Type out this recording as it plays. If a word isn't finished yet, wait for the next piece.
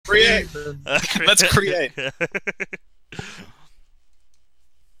create. Let's create.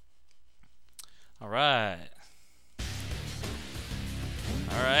 All right.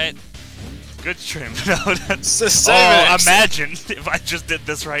 All right. Good stream. No, that's... Oh, imagine if I just did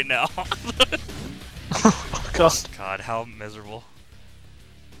this right now. Oh, God. God, how miserable.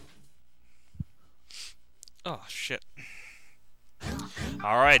 Oh, shit.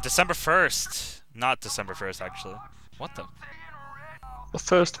 Alright, December 1st. Not December 1st, actually. What the? The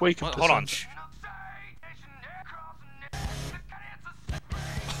first week of December. Hold on.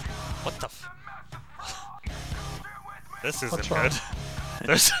 What the f... This isn't good.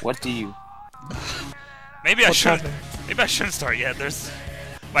 There's... What do you... Maybe I shouldn't... Maybe I shouldn't start yet. There's...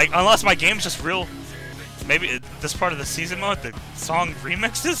 Like, unless my game's just real... Maybe this part of the season mode, the song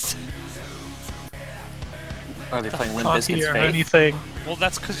remixes? Are they playing Limp Can't Bizkit's hear Faith? anything. Well,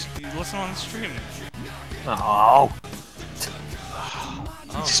 that's because you listen on the stream. Oh.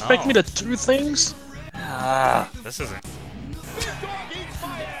 You expect me to do things? This isn't...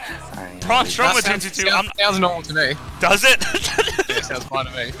 Sorry. Braun Strowman 222. Sounds normal to me. Does it? Yeah, sounds fine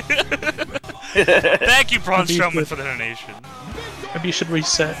to me. Thank you, Braun Strowman, for the donation. Maybe you should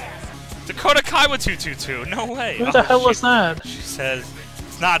reset. Dakota Kai with 222. No way. Who the hell was that? She says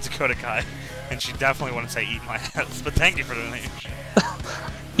it's not Dakota Kai, and she definitely wouldn't say eat my ass. But thank you for the donation.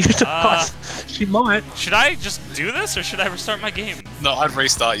 She might. Should I just do this, or should I restart my game? No, I'd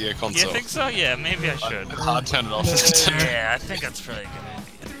restart your console. You think so? Yeah, maybe I should. I'd hard turn it off. Yeah, I think that's probably a good idea.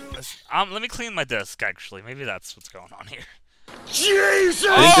 Let me clean my disc, actually. Maybe that's what's going on here. Jesus!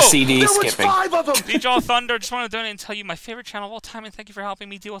 I think the CD is skipping. 5 of them! DJ Thunder, just want to donate and tell you my favorite channel of all time, and thank you for helping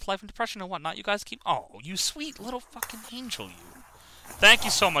me deal with life and depression and whatnot. You guys keep... Oh, you sweet little fucking angel, you. Thank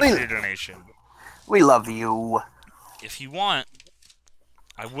you so much for your donation. We love you. If you want,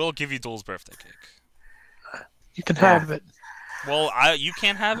 I will give you Duel's birthday cake. You can have it. Well, you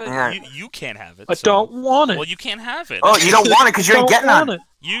can't have it. You can't have it. I don't want it. Well, you can't have it. Oh, you don't want it because you ain't getting none.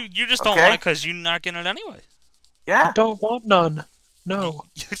 You just don't want it because you're not getting it anyway. Yeah. I don't want none. No.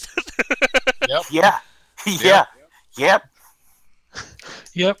 Yep. Yeah. Yeah. Yep.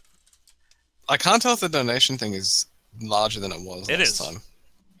 Yep. I can't tell if the donation thing is larger than it was last time.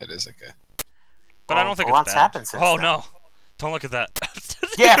 It is, okay. But I don't think it's bad. Happened since oh, then. no. Don't look at that.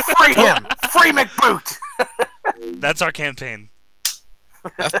 Yeah, free him! Free McBoot! That's our campaign.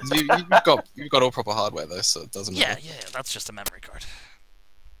 You've got all proper hardware, though, so it doesn't matter. Yeah, that's just a memory card.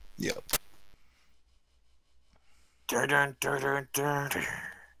 Yep. Oh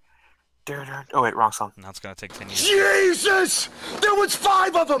wait, wrong song. Now it's gonna take 10 years. Jesus! There was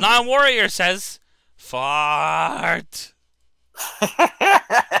 5 of them! Non-Warrior says, fart.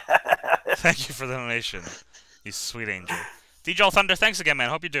 Thank you for the donation, you sweet angel. DJ Thunder, thanks again, man.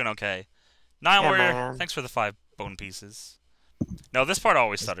 Hope you're doing okay. Non-Warrior, thanks for the 5 bone pieces. No, this part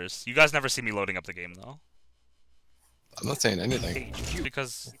always stutters. You guys never see me loading up the game, though. I'm not saying anything.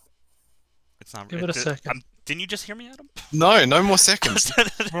 Because it's not... Give it a second. Didn't you just hear me, Adam? No, no more seconds.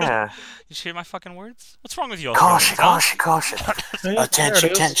 Yeah. You hear my fucking words? What's wrong with you all? Caution.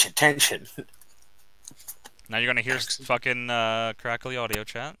 Attention. Now you're gonna hear fucking crackly audio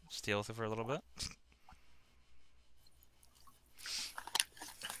chat. Steal with it for a little bit.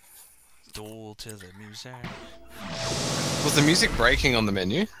 Duel to the music. Was the music breaking on the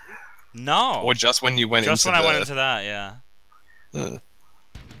menu? No. Or just when you went into Just when I went into that, yeah.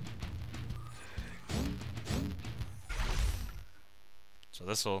 So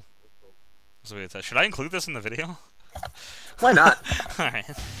this will be a test. Should I include this in the video? Why not? Alright.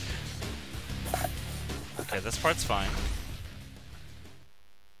 Okay, this part's fine.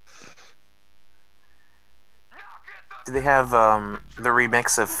 Do they have the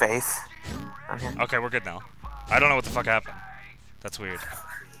remix of Faith on here? Okay, we're good now. I don't know what the fuck happened. That's weird.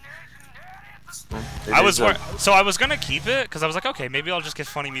 I was gonna keep it because I was like, okay, maybe I'll just get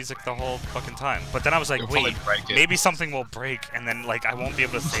funny music the whole fucking time. But then I was like, wait, maybe something will break and then like I won't be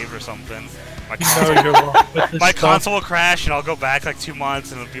able to save or something. My console will crash and I'll go back like 2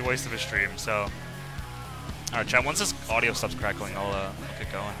 months and it'll be a waste of a stream. So, all right, chat. Once this audio stops crackling, I'll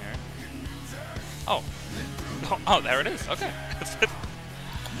get going here. Oh, there it is. Okay.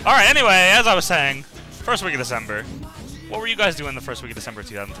 All right. Anyway, as I was saying, first week of December. What were you guys doing the first week of December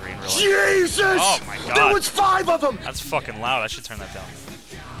 2003 in real life? Jesus! Oh my god. There was 5 of them! That's fucking loud. I should turn that down.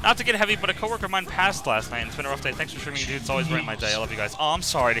 Not to get heavy, but a coworker of mine passed last night, and it's been a rough day. Thanks for streaming, dude. It's always brightened my day. I love you guys. Oh, I'm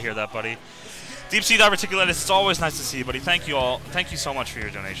sorry to hear that, buddy. Deep sea diverticulitis. It's always nice to see you, buddy. Thank you all. Thank you so much for your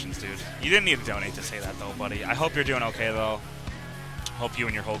donations, dude. You didn't need to donate to say that, though, buddy. I hope you're doing okay, though. Hope you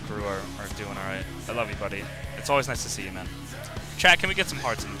and your whole crew are doing alright. I love you, buddy. It's always nice to see you, man. Chat, can we get some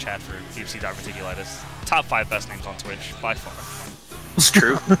hearts in the chat for Deep Sea Diverticulitis? Top 5 best names on Twitch, by far. It's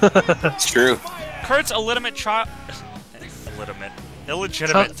true. It's true. Kurt's illegitimate child.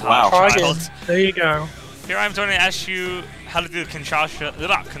 Illegitimate Wow. child. There you go. Here I'm going to ask you how to do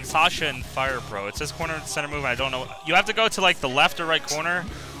Kinshasa and Fire Pro. It says corner center move, and I don't know. You have to go to like the left or right corner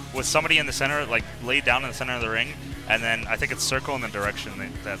with somebody in the center, like laid down in the center of the ring, and then I think it's circle in the direction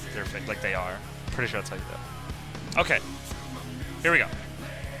that they're like they are. Pretty sure that's how you do it. Okay, here we go.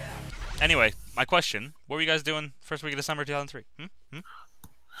 Anyway, my question: what were you guys doing first week of December 2003?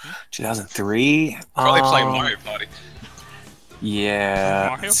 2003? Probably playing Mario Party. Yeah.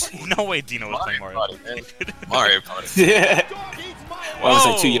 Mario Party? No way Dino was playing Mario Party. Mario Party. Yeah. What, was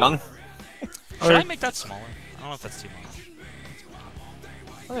I too young? Should I make that smaller? I don't know if that's too much.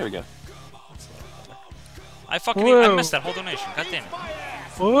 Oh, there we go. I fucking I missed that whole donation. God damn it.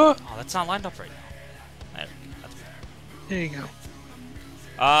 What? Oh, that's not lined up right now. There you go.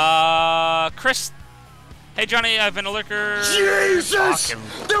 Chris. Hey Johnny, I've been a lurker. Jesus!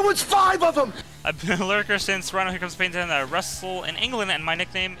 There was 5 of them! I've been a lurker since Rhino Here Comes Pain that I wrestle in England, and my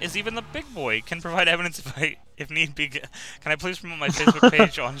nickname is even the Big Boy. Can provide evidence if need be. Can I please promote my Facebook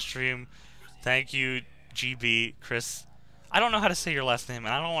page on stream? Thank you, GB Chris. I don't know how to say your last name,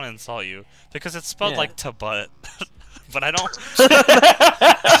 and I don't want to insult you because it's spelled like to butt, but I don't.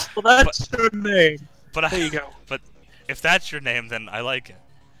 Well, that's your name. But there you go. But if that's your name, then I like it.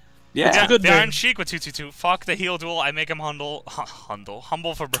 Yeah, good name. Darren Sheik with 222. Fuck the heel duel. I make him humble for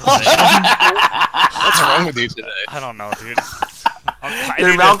birthday. What's wrong with you today? I don't know, dude.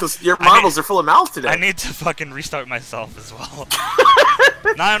 Your marbles are full of mouth today. I need to fucking restart myself as well.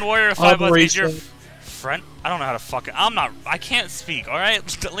 Nine Warrior 5 is your friend. I don't know how to fucking. I can't speak. All right,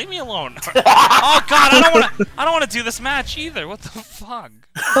 leave me alone. Oh God, I don't want to do this match either. What the fuck?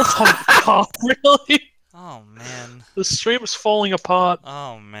 Oh God, really? Oh man. The stream is falling apart.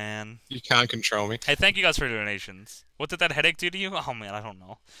 Oh man. You can't control me. Hey, thank you guys for your donations. What did that headache do to you? Oh man, I don't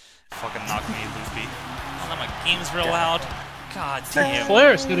know. Fucking knock me loopy. Oh, my game's real loud. God damn.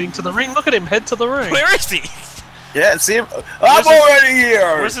 Flair's getting to the ring. Look at him head to the ring. Where is he? Yeah, see him. I'm already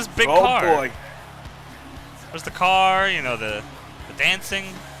here. Where's this big car? Boy. Where's the car? You know, the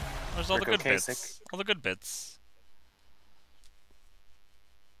dancing. Where's all the good Kasich. bits? All the good bits.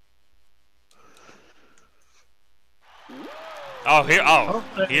 Oh,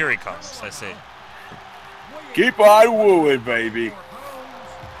 here he comes. I see. Keep on wooing, baby.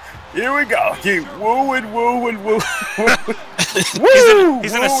 Here we go. Keep wooing, wooing, wooing.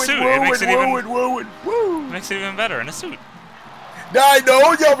 He's in a suit. It makes it even better in a suit. I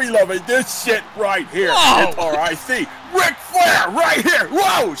know you'll be loving this shit right here. R.I.C. Ric Flair right here.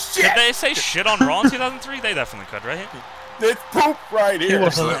 Whoa, shit. Did they say shit on Raw in 2003? They definitely could, right? It's poop right here.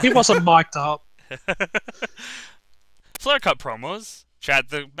 He wasn't mic'd up. Flair cut promos. Chat,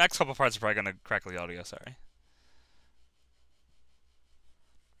 the next couple parts are probably going to crackle the audio, sorry.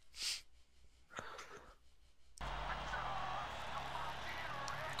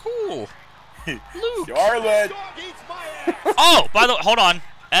 Cool. Luke. Charlotte. Oh, by the way, hold on.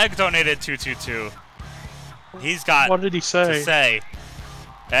 Egg donated 222. He's got what did he say? To say.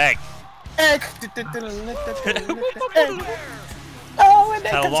 Egg. Egg. Had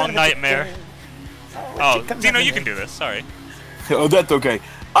a long nightmare. Oh, Dino, you can do this. Sorry. Oh, that's okay.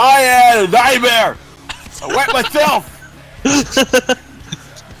 I had a nightmare. I wet myself.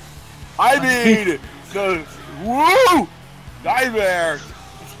 I mean, the woo nightmare.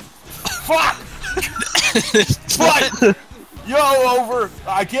 Fuck. But yo, over.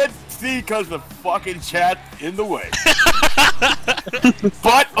 I can't see because the fucking chat's in the way.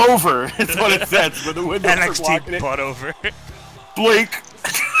 Butt over is what it says when the windows are blocking it. NXT butt over. Blink.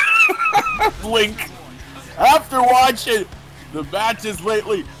 Blink. After watching the matches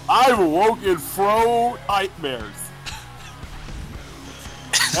lately, I've awoken from nightmares.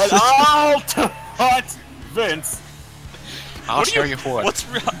 And I'll touch Vince. I'll show you for it. What's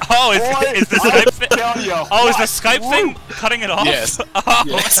oh, is the Skype thing? Oh, is the Skype thing cutting it off? Yes. Oh.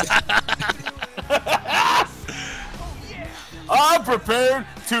 Yes. I'm prepared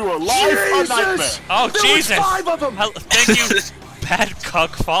to alive a nightmare. Oh, there Jesus. Was 5 of them. Thank you, Bad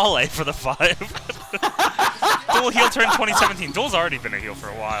Cuck Fale, for the 5. Dual heel turn 2017. Dual's already been a heel for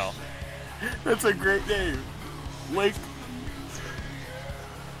a while. That's a great name. Link.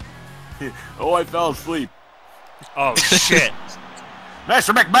 Oh, I fell asleep. Oh, shit.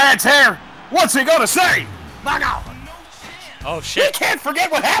 Mr. McMahon's here. What's he gonna say? Knock out. Oh, shit. You can't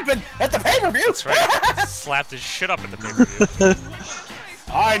forget what happened at the pay-per-view. That's right. Slapped his shit up at the pay-per-view.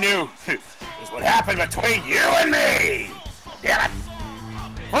 I knew this would happen between you and me. Damn it.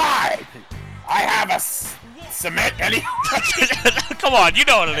 Why? I have a submit anyway. Come on, you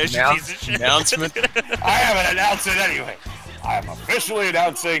know what it is, you piece of shit. Announcement. I have an announcement anyway. I am officially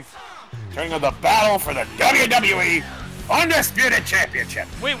announcing turning on the battle for the WWE Undisputed Championship.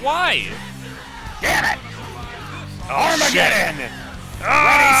 Wait, why? Damn it! Oh, Armageddon! Shit.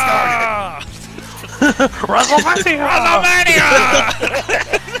 Ready, started! WrestleMania! WrestleMania!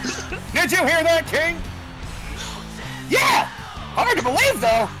 Did you hear that, King? Yeah! Hard to believe,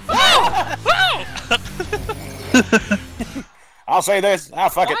 though. I'll say this.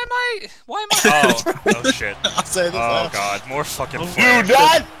 Fuck it. Why am I? Oh shit. I'll say this. Oh god, more fucking. Do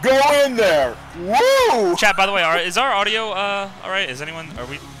not go in there. Woo! Chat. By the way, is our audio all right? Is anyone? Are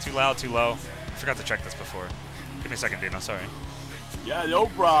we too loud? Too low? I forgot to check this before. Give me a second, Dino. Sorry. Yeah, no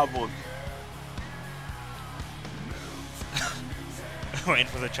problem. Waiting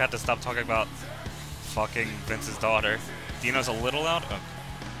for the chat to stop talking about fucking Vince's daughter. Dino's a little loud. Oh.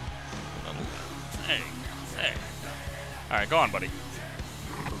 Hey. All right, go on, buddy.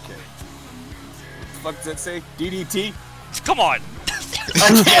 Okay. What the fuck does that say? DDT? Come on.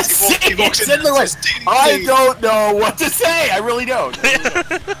 I can't see. It's in the way. I don't know what to say. I really don't.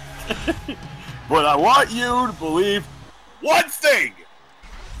 But I want you to believe one thing.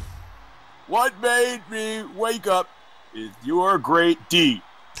 What made me wake up is your great deed.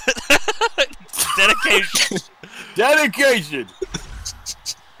 Dedication. Dedication.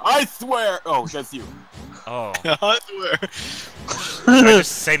 I swear. Oh, that's you. Oh. I swear. Should I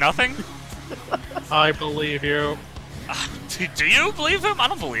just say nothing? I believe you. Do you believe him? I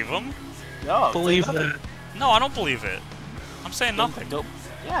don't believe him. No. Believe that. No, I don't believe it. I'm saying nothing.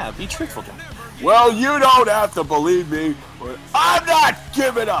 Yeah, be truthful, John. Well, you don't have to believe me, but I'm not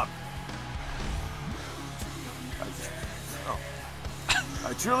giving up.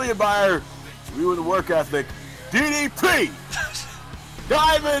 I truly admire you with the work ethic. DDP!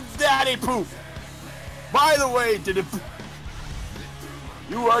 Diamond Daddy Poop! By the way,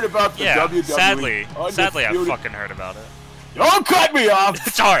 you heard about the WWE? Sadly, I fucking heard about it. Don't cut me off!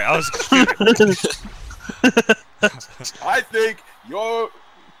 Sorry, I was confused. I think you're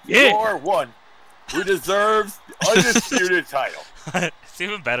one who deserves the undisputed title. It's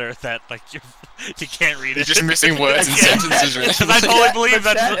even better that you can't read it. You're just missing words and sentences. Because I totally believe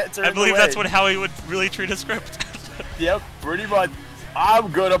that's what how he would really treat a script. Yep, pretty much.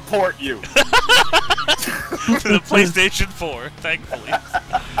 I'm gonna port you to the PlayStation 4, thankfully.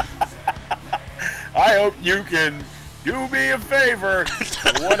 I hope you can do me a favor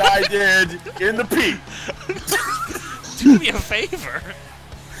for what I did in the P. Do me a favor?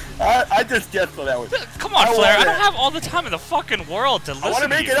 I just guessed what that was. Come on, Flair. I don't have all the time in the fucking world to listen to you. I want to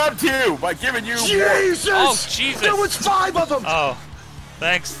make it up to you by giving you Jesus! more. Oh, Jesus. There was 5 of them! Oh,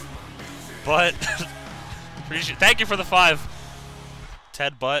 thanks. But, thank you for the 5.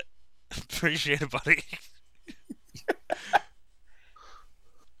 Ted Butt. Appreciate it, buddy.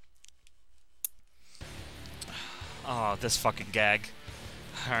 Oh, this fucking gag.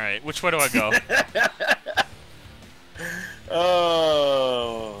 Alright, which way do I go?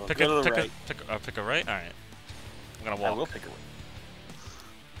 Oh, pick a right? Alright. I'm gonna walk. I will pick a right.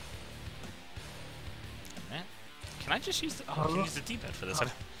 Man, can I just use the... Oh, I can use the D-pad for this.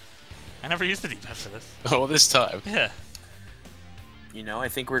 I never used the D-pad for this. Oh, this time. Yeah. You know, I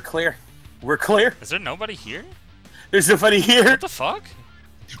think we're clear. We're clear. Is there nobody here? There's nobody here. What the fuck?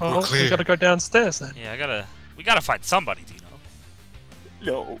 Oh, we gotta go downstairs then. Yeah, we gotta find somebody, Dino.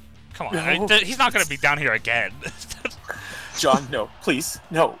 No. Come on, he's not gonna be down here again. John, no, please,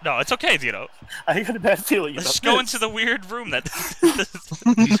 no. No, it's okay, Dino. I got a bad feeling about Let's go into the weird room that...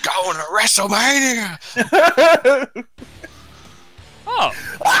 He's going to WrestleMania! Oh.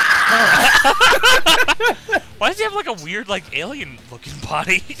 Why does he have a weird, alien-looking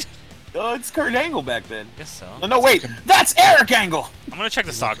body? Oh, it's Kurt Angle back then. Guess so. No, wait, that's Eric Angle! I'm gonna check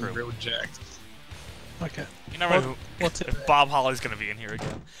the stock room. Real jacked. Okay. You never know if Bob Holly's gonna be in here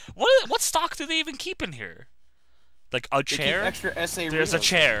again. What stock do they even keep in here? Like a chair? Extra SA There's a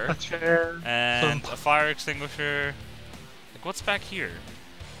chair. A chair. And a fire extinguisher. What's back here?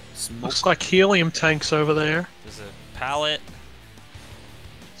 Smoke. Looks like helium tanks over there. There's a pallet.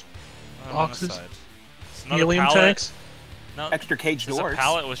 Boxes. Helium pallet. tanks. No, extra cage doors. A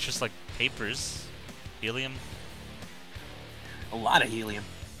pallet was just papers. Helium. A lot of helium.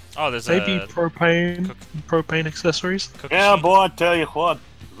 Oh, there's maybe propane accessories. Yeah, boy, I tell you what,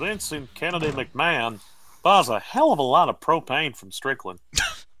 Vince and Kennedy McMahon buys a hell of a lot of propane from Strickland.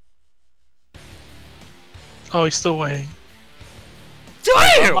 Oh, he's still waiting.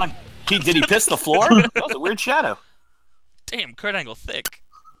 Damn! Did he piss the floor? That was a weird shadow. Damn, Kurt Angle thick.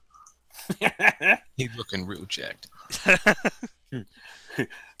 He's looking real jacked.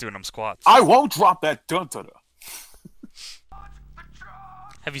 Doing them squats. I won't drop that dun-dun-dun.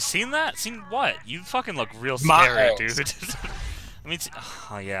 Have you seen that? Seen what? You fucking look real scary, dude. I mean,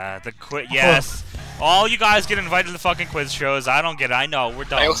 oh yeah, the quiz. Yes, all you guys get invited to the fucking quiz shows. I don't get it. I know we're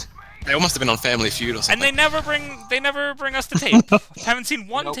done. They all must have been on Family Feud or something. And they never bring us the tape. Haven't seen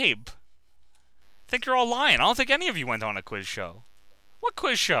one tape. I think you're all lying. I don't think any of you went on a quiz show. What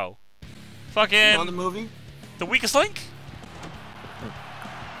quiz show? Fucking. On the movie? The Weakest Link?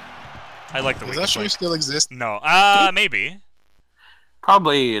 I like the Weakest Link. Does that show still exist? No. Maybe.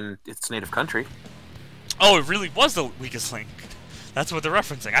 Probably in its native country. Oh, it really was the Weakest Link. That's what they're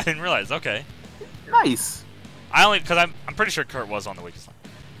referencing. I didn't realize. Okay. Nice. Because I'm pretty sure Kurt was on the Weakest Link.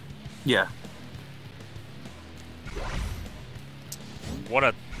 Yeah. What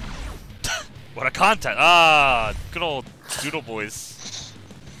a content. Ah, good old Doodle Boys.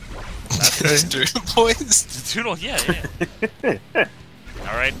 That's Doodle Boys? Doodle, yeah.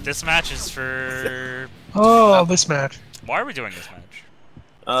 All right, this match is for. Oh, this match. Why are we doing this match?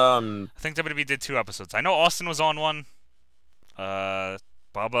 I think WWE did 2 episodes. I know Austin was on one. Baba.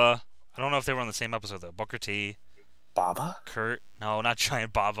 I don't know if they were on the same episode though. Booker T. Baba? Kurt. No, not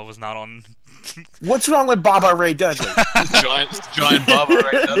Giant Baba was not on. What's wrong with Baba Ray Dudley? Giant Baba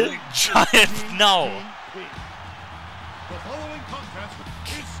Ray Dudley? Giant, no.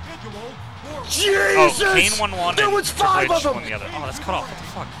 Jesus! Oh, Kane won one there and was Triple 5 H of them! won the other. Oh, that's cut off. What the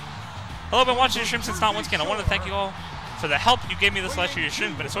fuck? Hello, I've been watching your stream since not once again. I want to thank you all for the help you gave me this last year. Your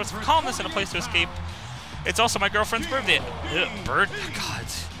stream has been a source of calmness and a place to escape. It's also my girlfriend's birthday.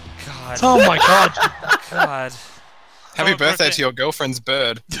 God. Oh my god. God. Happy birthday to your girlfriend's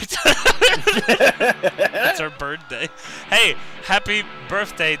bird. That's her birthday. Hey, happy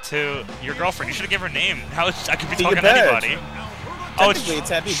birthday to your girlfriend. You should have given her name. I could be talking to anybody. Oh, it's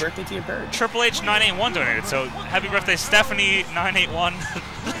happy birthday to your bird. Triple H 981 donated. So happy birthday, Stephanie 981.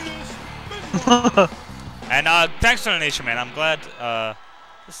 And thanks for the donation, man. I'm glad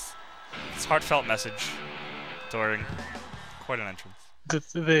this heartfelt message during quite an entrance.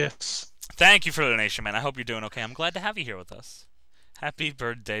 This. Thank you for the donation, man. I hope you're doing okay. I'm glad to have you here with us. Happy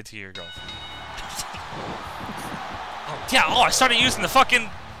birthday to your girlfriend. I started using the fucking.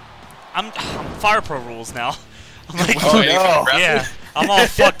 I'm Fire Pro rules now. I'm like, yeah, I'm all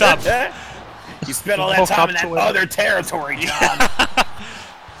fucked up. You spent all that time in that other territory, John.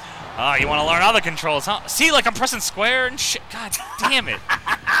 You want to learn other controls, huh? See, like I'm pressing square and shit. God damn it.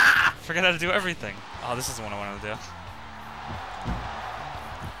 Forget how to do everything. Oh, this is the one I wanted to do.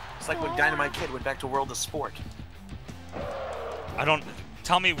 It's like when Dynamite Kid went back to World of Sport.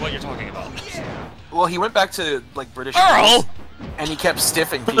 Tell me what you're talking about. Well, he went back to, like, British... Earl! And he kept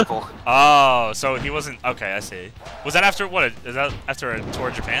stiffing people. Oh, so he wasn't... Okay, I see. Was that after, what, is that after a tour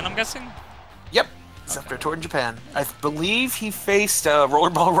of Japan, I'm guessing? Yep. It's after a tour in Japan. I believe he faced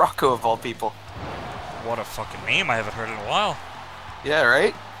Rollerball Rocco, of all people. What a fucking name I haven't heard in a while. Yeah,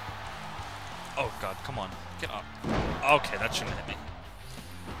 right? Oh, God, come on. Get up. Okay, that shouldn't hit me.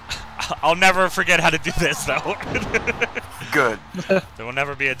 I'll never forget how to do this, though. Good. There will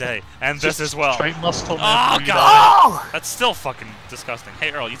never be a day. And this as well. Muscle oh, God! Oh! That's still fucking disgusting.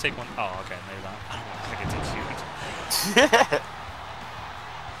 Hey, Earl, you take one. Oh, okay, maybe not. I don't want to get too cute.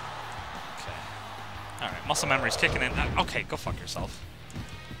 Okay. Alright, muscle memory's kicking in. Okay, go fuck yourself.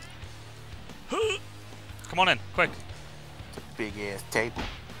 Come on in, quick. Big ass table.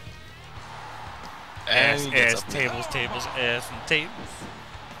 Ass, tables, ass, and tables.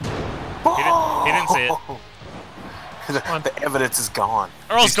 He didn't see it. The evidence is gone.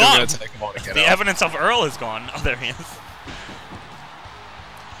 Earl's gone. The evidence of Earl is gone. Oh, there he is.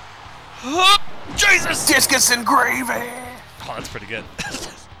 Jesus! Discus and gravy! Oh, that's pretty good.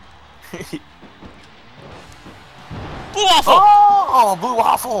 Blue waffle! Oh, blue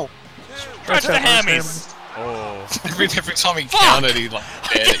waffle! Stretch the hammies. Oh. Every time he counted, he like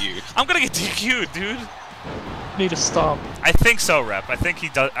stared at you. I'm gonna get DQ'd, dude. Need to stop. I think so, Rep. I think he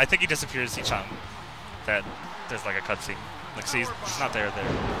does. I think he disappears each time that there's like a cutscene. Like, see, he's not there.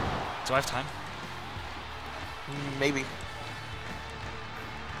 Do I have time? Maybe.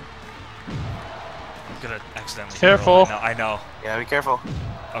 I'm gonna accidentally. Careful. I know. Yeah, be careful.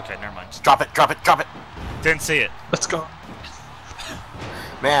 Okay, never mind. Just drop it. Didn't see it. Let's go.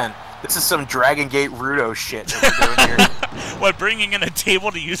 Man, this is some Dragon Gate Rudo shit that we're doing here. What, bringing in a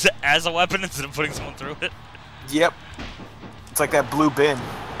table to use it as a weapon instead of putting someone through it? Yep. It's like that blue bin.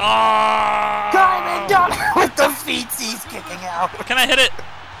 Oh! Diamond Dog with the feetsies kicking out. Can I hit it?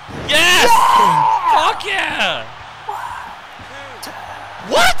 Yes! Yeah! Fuck yeah!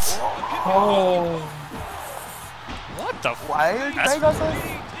 What? Oh. What the Why are you playing us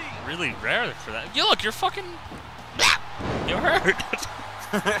like? Really rare for that. You look, you're fucking... You hurt.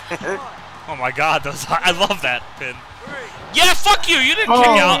 Oh my god, I love that pin. Yeah, fuck you! You didn't kick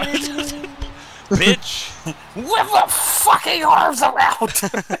out! Bitch! Whip the fucking arms around!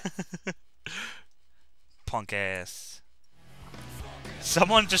 Punk ass.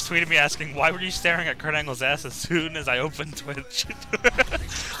 Someone just tweeted me asking, why were you staring at Kurt Angle's ass as soon as I opened Twitch?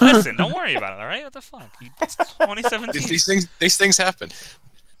 Listen, don't worry about it, alright? What the fuck? It's 2017. These things happen.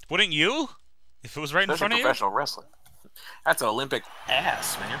 Wouldn't you? If it was right in front of you? Professional wrestling. That's an Olympic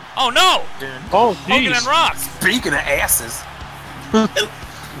ass, man. Oh no! Oh, Hogan and Rock! Speaking of asses.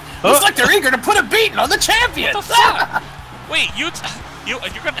 Looks like they're eager to put a beating on the champion! What the fuck? Wait, you're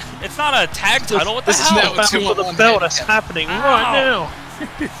gonna... It's not a tag title, what the hell? This is for the belt that's happening right now.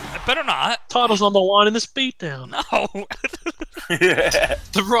 It better not. Title's on the line in this beatdown. No!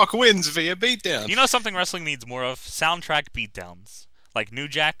 The Rock wins via beatdown. You know something wrestling needs more of? Soundtrack beatdowns. Like New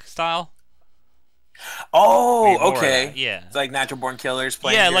Jack style? Oh, okay. Yeah. It's like Natural Born Killers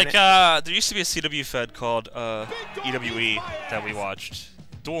playing. Yeah, like, there used to be a CW fed called, EWE that we watched.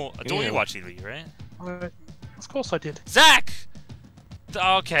 Dual, you watched EWE, right? Of course I did. Zach!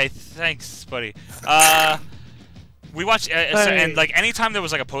 Okay, thanks, buddy. We watched, and like anytime there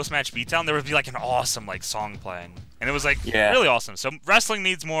was like a post-match beatdown, there would be like an awesome like song playing, and it was like really awesome. So wrestling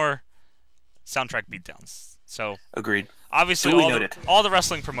needs more soundtrack beatdowns. So agreed. Obviously, all the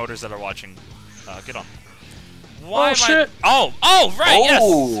wrestling promoters that are watching, get on. Why shit! Oh, right,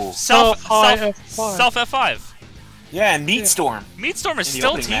 yes. Self F5. Yeah, and Meat Storm. Meat Storm is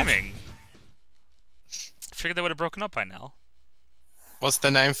still teaming. I figured they would have broken up by now. What's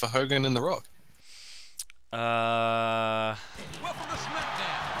the name for Hogan and The Rock? I'll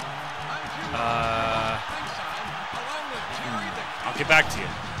get back to you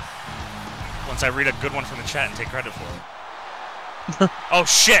once I read a good one from the chat and take credit for it. Oh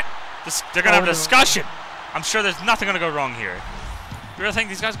shit! They're gonna have a discussion. I'm sure there's nothing gonna go wrong here. You really think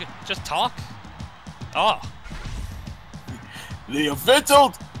these guys could just talk? Oh. The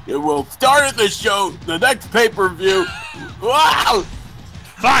officials will start at the show, the next pay-per-view. Wow!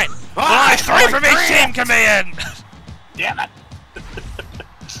 Fine! Only 3 from each team can be in! Damn it!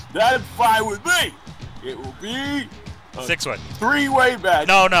 That is fine with me. It will be a 6-way. 3-way match.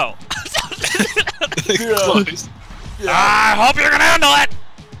 No. Yeah. I hope you're gonna handle it!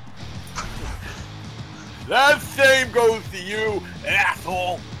 That same goes to you,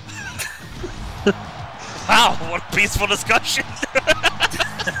 asshole. Wow, what a peaceful discussion!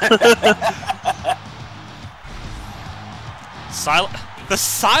 The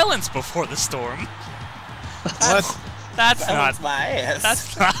silence before the storm. That's not my ass.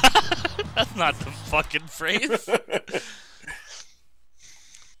 That's not the fucking phrase.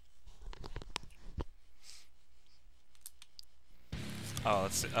 Oh,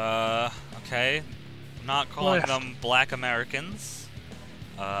 let's see. Okay. I'm not calling them Black Americans.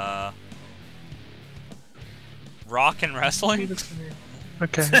 Rock and wrestling?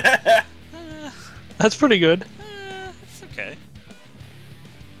 Okay. That's pretty good. It's okay.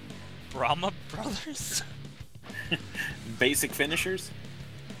 Brahma Brothers? Basic finishers?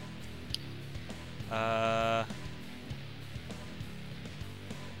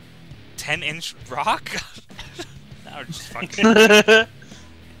 10-inch rock? No, just fucking...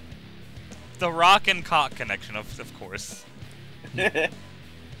 The rock and cock connection, of course.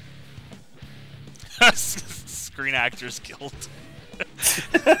 Screen Actors Guild.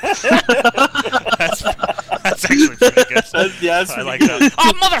 that's actually pretty good. I like that.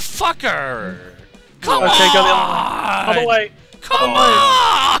 Oh, motherfucker! Come on! Other way. Come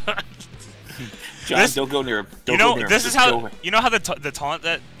on! John, don't go near him. You know, this is how. You know how the taunt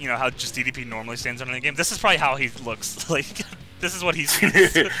that how just DDP normally stands on in the game. This is probably how he looks. Like, this is what he's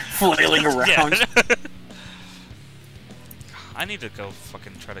flailing around. Yeah. I need to go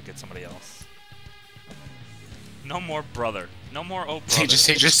fucking try to get somebody else. No more brother. No more brother. He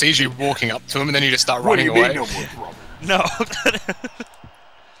just sees you walking up to him and then you just start running away. No more brother? No.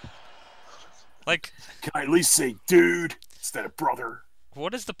 Like, can I at least say dude instead of brother?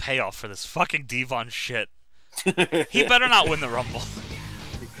 What is the payoff for this fucking Devon shit? He better not win the Rumble.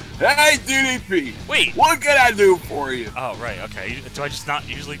 Hey, DDP! Wait! What can I do for you? Oh, right, okay. Do I just not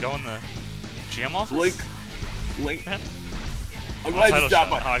usually go in the GM office? Link. Yeah. I'm glad you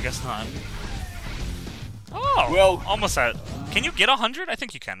stopped by. Oh, I guess not. Oh! Well... Almost at... Can you get 100? I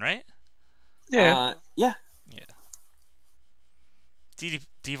think you can, right? Yeah. Yeah.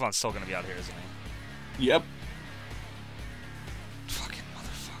 Devon's still gonna be out here, isn't he? Yep. Fucking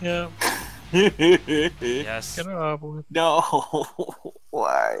motherfucker. Yeah. Yes. Get it over with. No.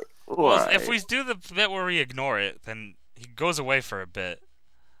 Why? Well, if we do the bit where we ignore it, then he goes away for a bit.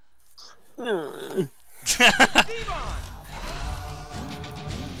 What?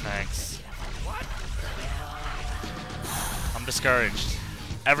 Thanks. I'm discouraged.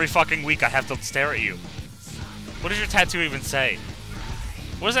 Every fucking week I have to stare at you. What does your tattoo even say?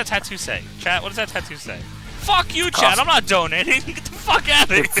 What does that tattoo say? Chat, what does that tattoo say? Fuck you, chat, I'm not donating. Get the fuck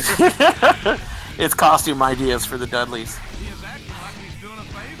out of here. It's costume ideas for the Dudleys.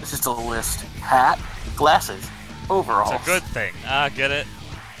 It's just a list. Hat, glasses, overalls. It's a good thing. Ah, get it?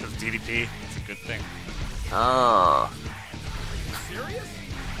 Because DDP, it's a good thing. Oh. Serious?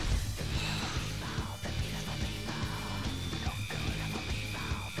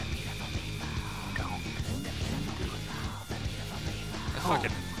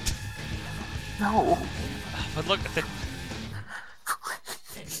 Fucking. No. But look at the.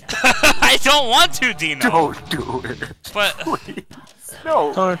 I don't want to, Dino. Don't do it. But. Please.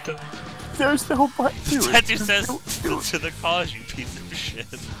 No. Don't do it. There's no but to it. Tattoo says Don't to the cause, you piece of shit.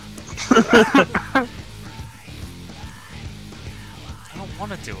 I don't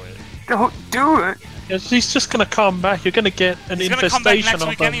want to do it. Don't do it. Yes, he's just gonna come back. You're gonna get an He's gonna infestation come back next of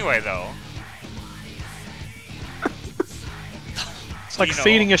week them. anyway, though. It's like Dino.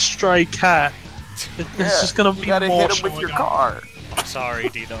 feeding a stray cat. It's just gonna be you gotta more hit him with your showing up. car. I'm sorry,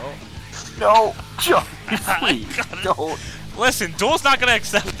 Dino. No, Johnny, please, don't. Listen, Duel's not gonna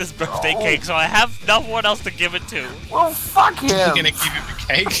accept this birthday cake, so I have no one else to give it to. Well, fuck him. You're gonna give him the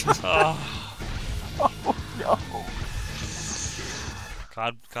cake? Oh, Oh, no.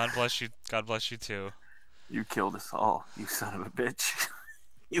 God bless you. God bless you too. You killed us all, you son of a bitch.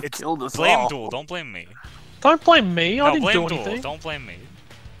 You It's killed us blame all. Duel. Don't blame me. Don't blame me. I No, didn't blame do Duel. anything. Don't blame me.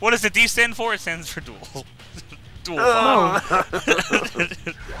 What does the D stand for? It stands for Duel. Duel.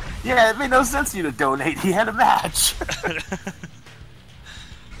 Yeah, it made no sense for you to donate. He had a match.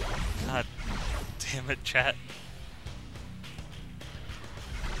 God damn it, chat.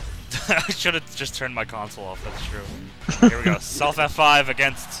 I should have just turned my console off, that's true. Here we go. Self F5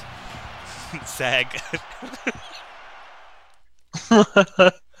 against Sag.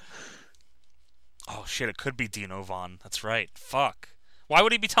 Oh shit, it could be Dino Von. That's right. Fuck. Why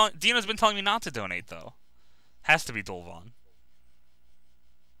would he be telling... Dino's been telling me not to donate, though. Has to be Duel Von.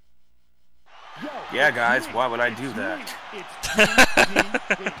 Yeah, guys, why would I do that?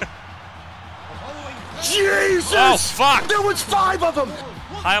 Jesus! Oh, fuck! There was 5 of them!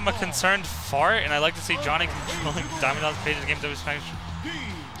 Hi, I'm a concerned fart, and I'd like to see Johnny controlling Diamond Doll's page of the game WWE Smackdown.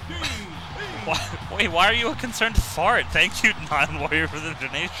 Wait, why are you a concerned fart? Thank you, Non-Warrior, for the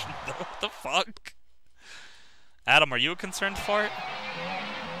donation. What the fuck? Adam, are you a concerned fart?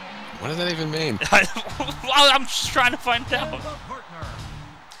 What does that even mean? I'm just trying to find out.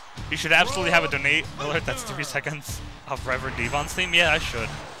 You should absolutely have a donate alert that's 3 seconds of Reverend Devon's theme. Yeah, I should.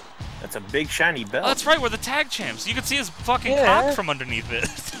 That's a big shiny belt. Oh, that's right, we're the tag champs. You can see his fucking Yeah. cock from underneath it.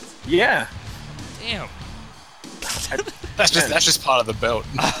 Yeah. Damn. That's just part of the belt.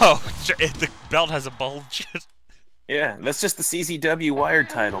 Oh, the belt has a bulge. Yeah, that's just the CZW Wired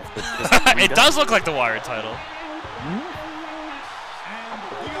title. It does look like the Wired title.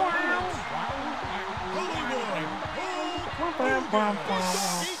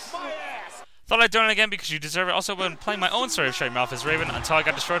 Thought I'd donate again because you deserve it. Also, been playing my own story of Shut Your Mouth as Raven until I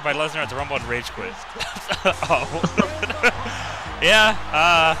got destroyed by Lesnar at the Rumble and Rage Quit. Oh. Yeah,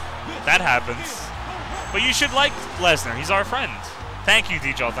 that happens. But you should like Lesnar. He's our friend. Thank you,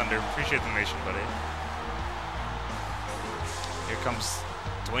 DJ Thunder. Appreciate the donation, buddy. Here comes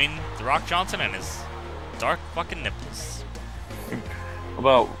Dwayne The Rock Johnson and his dark fucking nipples. How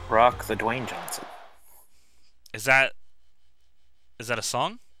about Rock the Dwayne Johnson? Is that a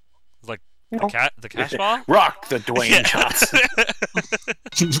song? Like the cash ball? Rock the Dwayne Johnson.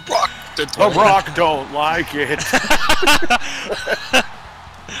 Rock the The Rock don't like it.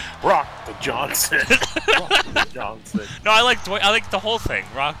 Rock the Johnson. Rock the Johnson. No, I like Dwayne. I like the whole thing.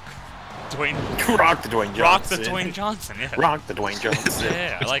 Rock Dwayne Johnson. Rock the Dwayne Johnson. Yeah. Rock the Dwayne Johnson.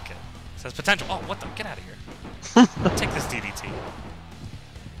 Yeah, I like it. It says potential. Oh, what the? Get out of here. Take this DDT.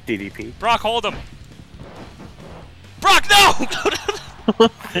 DDP. Brock, hold him. Brock, no!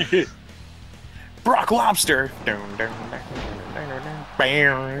 Brock Lobster.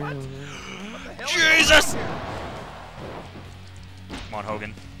 Jesus! Come on,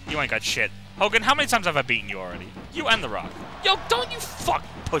 Hogan. You ain't got shit. Hogan, how many times have I beaten you already? You and The Rock. Yo, don't you fuck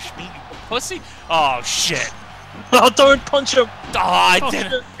push me, you pussy. Oh, shit. Oh, don't punch him! Oh, I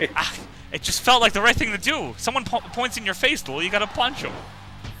didn't. It just felt like the right thing to do. Someone points in your face, Duel. You gotta punch him.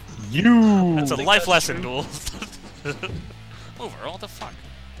 You! That's a life lesson, Duel. Over, all the fuck.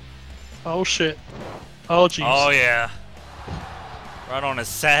 Oh shit. Oh jeez. Oh, yeah. Right on his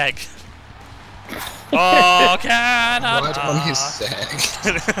sag. Oh, Canada! Right on his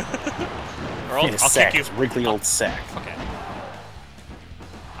sag. Or I'll sack, kick you. his wriggly old sack. Okay.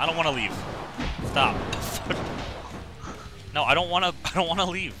 I don't want to leave. Stop. No, I don't wanna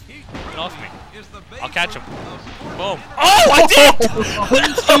leave. Get off me. I'll catch him. Boom. Oh, I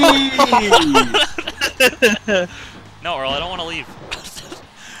did! No, Earl, I don't wanna leave.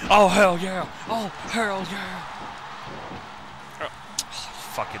 Oh hell yeah! Oh hell yeah! Oh,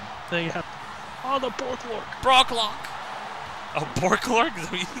 fucking. There you have. Oh, the Borklork. Brocklock. Oh, Borklork? Is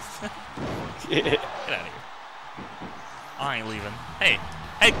that what you said? Yeah. Get out of here. I ain't leaving. Hey,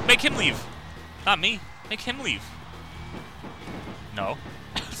 hey, make him leave. Not me. Make him leave. No.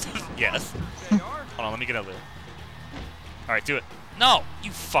 Yes. Hold on, let me get over there. Alright, do it. No!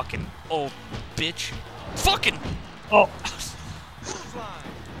 You fucking old bitch. Fucking! Oh.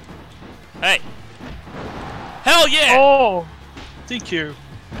 Hey! Hell yeah! Oh! DQ.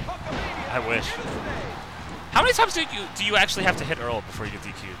 I wish. How many times do you actually have to hit Earl before you get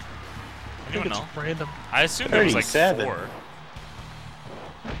DQ'd? I think it's random. I assumed it was like 4.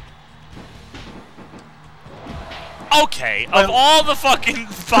 Okay, of all the fucking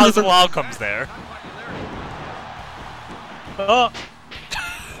possible outcomes there. Oh!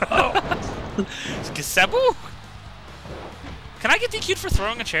 Gisebu? Can I get DQ'd for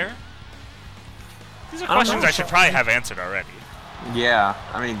throwing a chair? These are questions I should probably have answered already. Yeah,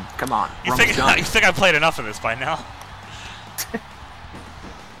 I mean, come on. You think I've played enough of this by now?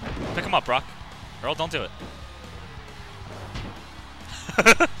 Pick him up, Brock. Earl, don't do it.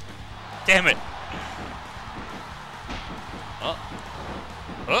 Damn it. Oh.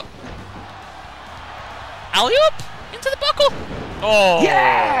 Oh. Alley-oop! Into the buckle! Oh!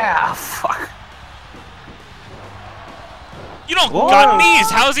 Yeah! Fuck. You don't got knees!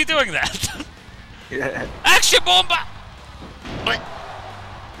 How is he doing that? Yeah. Action bomba!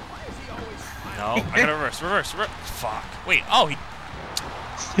 No, I gotta reverse. Fuck. Wait, oh, he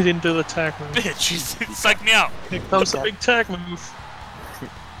didn't do the tag move. Bitch, he psyched me out. Here comes the big tag move.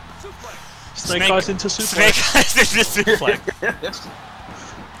 Snake Eyes into suplex. Snake Eyes into suplex.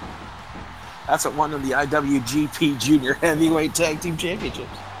 That's what won them the IWGP Junior Heavyweight Tag Team Championships.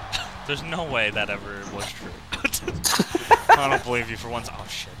 There's no way that ever was true. I don't believe you for once. Oh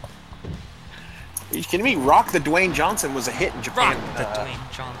shit. Are you kidding me? Rock the Dwayne Johnson was a hit in Japan. Rock the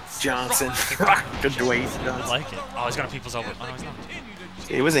Dwayne Johnson. Rock the Dwayne Johnson. I like it. Oh, he's gonna people's elbow. Oh, no, he's not.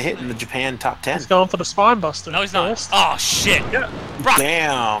 It was a hit in the Japan top 10. He's going for the spine buster. No, he's not. Oh shit. Yeah. Brock.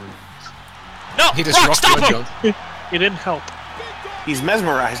 Damn. No, he just Brock, stop him. He didn't help. He's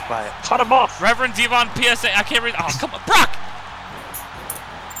mesmerized by it. Cut him off. Reverend Devon PSA. I can't read. Oh, come on, Brock.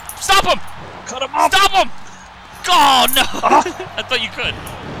 Stop him. Cut him off. Stop him. Oh no. I thought you could.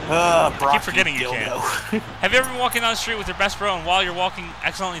 Brock, I keep forgetting you can't. Have you ever been walking down the street with your best bro and while you're walking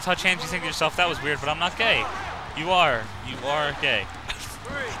accidentally touch hands, you think to yourself, that was weird, but I'm not gay. You are. You are gay.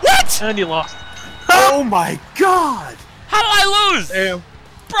 What? And you lost. Oh my god! How did I lose? Damn.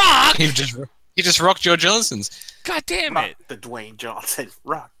 Brock! He just rocked Joe Johnson's. God damn Rock it. the Dwayne Johnson.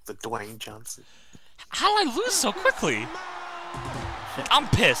 Rock the Dwayne Johnson. How did I lose so quickly? I'm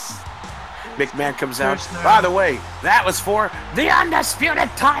pissed. McMahon comes out. By the way, that was for the undisputed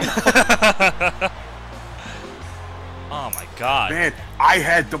title. Oh my god. Man, I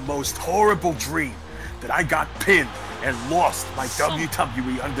had the most horrible dream that I got pinned and lost my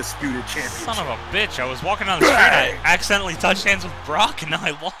WWE Undisputed Championship. Son of a bitch. I was walking down the street, I accidentally touched hands with Brock, and now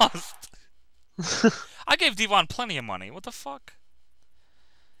I lost. I gave Devon plenty of money. What the fuck?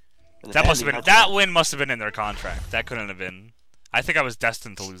 That must have been that win must have been in their contract. That couldn't have been. I think I was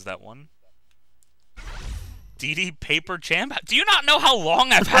destined to lose that one. DD Paper Champ? Do you not know how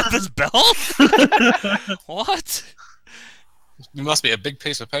long I've had this belt? What? It must be a big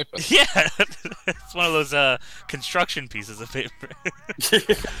piece of paper. Yeah, it's one of those construction pieces of paper.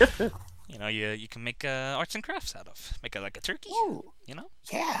 You know, you can make arts and crafts out of. Make it like a turkey. Ooh. You know?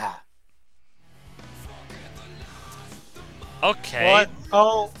 Yeah. Okay. What?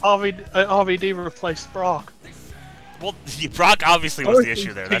 Oh, RVD replaced Brock. Well, Brock obviously was the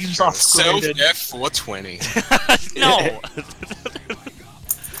issue there. That's true. Self F420. No.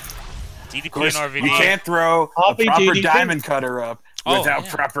 DDP and RVD. You can't throw a proper DDP. diamond cutter up without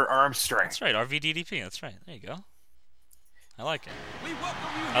proper arm strength. That's right, RVDDP. That's right. There you go. I like it.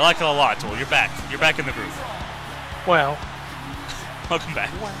 I like it a lot, Tool. You're back. You're back in the group. Well. Welcome back.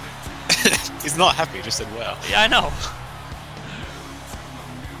 He's not happy. He just said, "Well." Yeah, I know.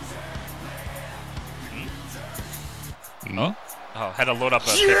 Oh, had to load up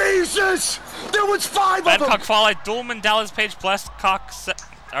a Jesus! There was 5 of them! Badcock Folly, Duelman, Dallas Page, Blessed Cock.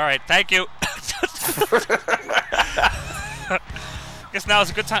 Alright, thank you. Guess now is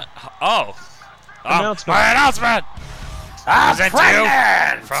a good time. Oh. Announcement. My announcement! I'm Present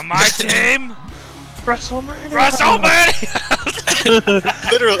pregnant! you from my team, WrestleMania! WrestleMania!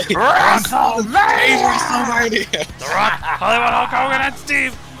 Literally. WrestleMania! The Rock, Hollywood Hulk Hogan, and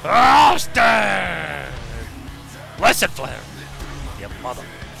Steve Austin! Listen, Flair. You mother.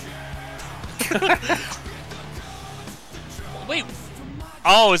 Wait.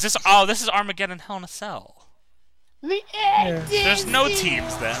 Oh, is this? Oh, this is Armageddon Hell in a Cell. The end. There's no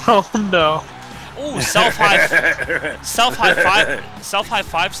teams then. Oh no. Ooh, self high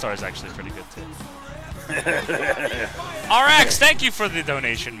 5-star is actually pretty good too. RX, thank you for the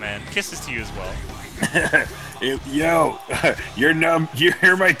donation, man. Kisses to you as well. Yo, you're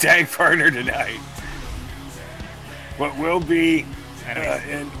my tag partner tonight. What will be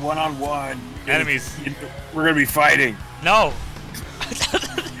in one-on-one enemies? We're gonna be fighting. No.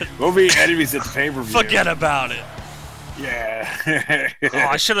 We'll be enemies at the pay-per-view. Forget about it. Yeah. Oh,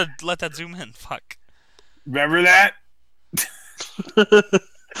 I should have let that zoom in. Fuck. Remember that?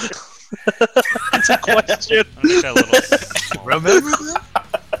 That's a question. Remember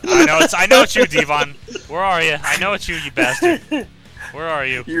that? I know it's you, Devon. Where are you? I know it's you, you bastard. Where are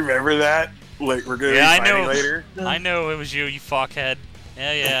you? You remember that? Like we're gonna be fighting later? I know it was you, you fuckhead.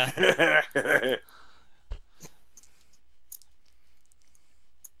 Yeah.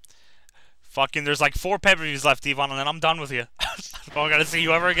 Fucking, there's like 4 pay-per-views left, Devon, and then I'm done with you. I don't gotta see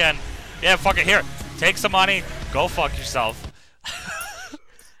you ever again. Yeah, fuck it. Here, take some money. Go fuck yourself.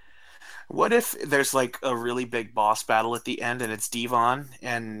 What if there's like a really big boss battle at the end and it's Devon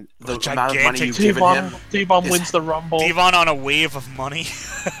and the amount of money you've given him? Devon wins the Rumble. Devon on a wave of money.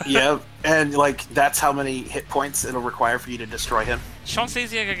 Yeah, and like that's how many hit points it'll require for you to destroy him. Sean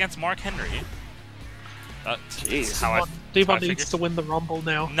Stasiak against Mark Henry. Jeez. Devon needs to win the Rumble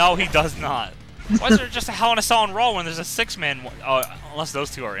now. No, he does not. Why is there just a Hell in a Cell in Raw when there's a 6-man? Unless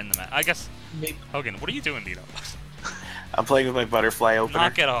those two are in the match. I guess. Hogan, what are you doing, Dino? I'm playing with my butterfly opener.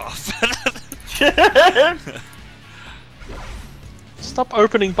 Knock it off. Stop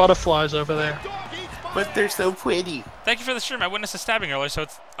opening butterflies over there. But they're so pretty. Thank you for the stream. I witnessed a stabbing earlier, so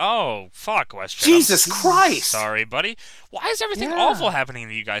it's... Oh, fuck, West. Jesus Christ! Sorry, buddy. Why is everything awful happening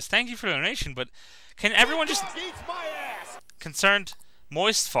to you guys? Thank you for the donation, but can everyone just... Concerned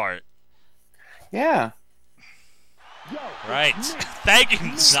moist fart. Yeah. Right. Thank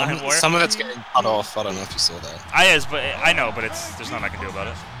you, some of it's getting cut off. I don't know if you saw that. I know, but there's nothing I can do about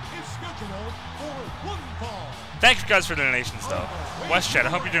it. Thank you guys for the donations, though. WestChat, I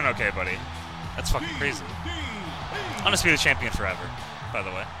hope you're doing okay, buddy. That's fucking crazy. Undisputed champion forever, by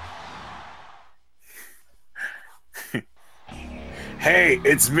the way. Hey,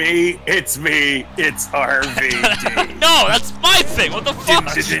 it's me, it's RVD. No, that's my thing, what the fuck?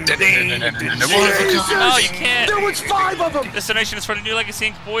 No, you can't. There was 5 of them! This donation is for the New Legacy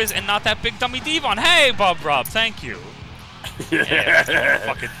Inc. boys and not that big dummy Devon. Hey, Bob Rob, thank you. Yeah,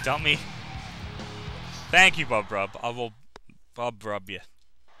 fucking dummy. Thank you, Bob Rob. I will Bob Rob you.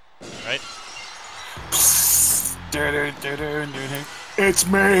 Right? It's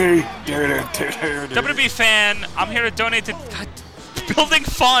me! WWE fan, I'm here to donate to Building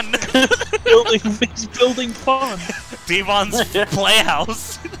Fun! He's building fun! Devon's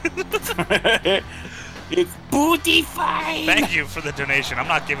Playhouse! It's booty fight! Thank you for the donation. I'm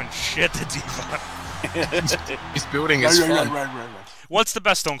not giving shit to Devon. He's building his fun. What's the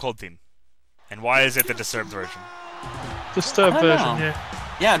best Stone Cold theme? And why is it the Disturbed version? Disturbed version, yeah.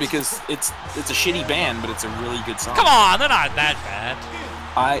 Yeah, because it's a shitty band, but it's a really good song. Come on, they're not that bad.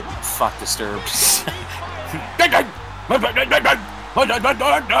 Fuck Disturbed.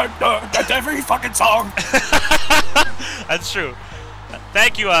 That's every fucking song! That's true.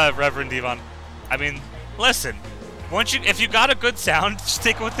 Thank you, Reverend Devon. I mean, listen. If you got a good sound,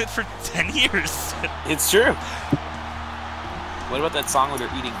 stick with it for 10 years. It's true. What about that song where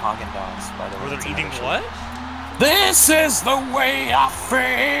they're eating Haagen-Dazs, by the way? Where they're eating what? This is the way I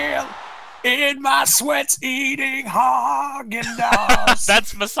feel in my sweats eating Haagen-Dazs.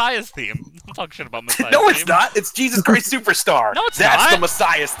 That's Messiah's theme. Don't talk shit about Messiah's No, it's theme. not. It's Jesus Christ Superstar. No, it's That's not. the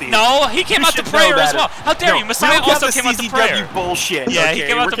Messiah's theme. No, he came out to prayer as well. How dare you? Messiah also came out to prayer. Bullshit. Yeah, he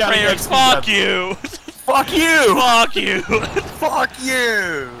came out to prayer. Fuck you. Fuck you. Fuck you. Fuck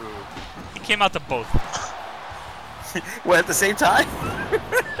you. He came out to both. What, at the same time?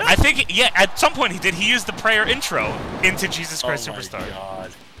 I think, yeah, at some point he did. He used the prayer intro into Jesus Christ Superstar.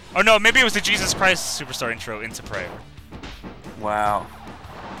 God. Oh no, maybe it was the Jesus Christ Superstar intro into prayer. Wow.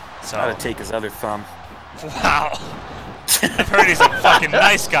 So. Gotta take his other thumb. Wow. I've heard he's a fucking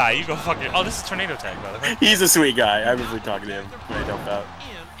nice guy. You go fucking. Oh, this is Tornado Tag, by the way. He's a sweet guy. I remember talking to him when I helped out.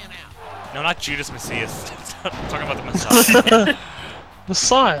 No, not Judas Messias. I'm talking about the Messiah.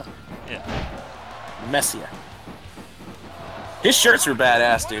 Messiah. Yeah. Messiah. His shirts were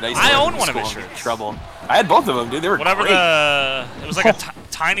badass, dude. I own one of his shirts. Trouble. I had both of them, dude. They were whatever great. It was like a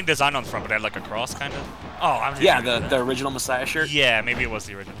tiny design on the front, but it had like a cross kind of. Oh, I'm just yeah, the original Messiah shirt. Yeah, maybe it was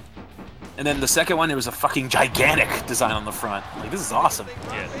the original. And then the second one, it was a fucking gigantic design on the front. Like, this is awesome.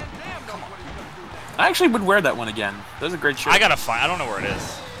 Yeah. Come on. I actually would wear that one again. That was a great shirt. I gotta find. I don't know where it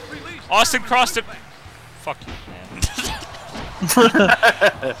is. Austin crossed it. Fuck you, man.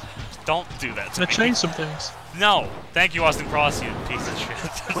 Don't do that to me. change some things. No. Thank you, Austin Cross, you piece of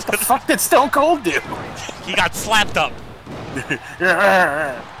shit. What the fuck did Stone Cold do? He got slapped up.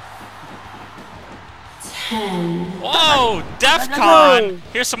 Whoa! DEFCON!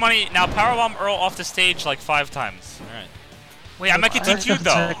 Here's some money. Now powerbomb Earl off the stage like 5 times. Alright. Wait, I might get DQ'd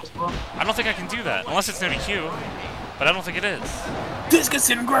though. I don't think I can do that. Unless it's near DQ. But I don't think it is. Discus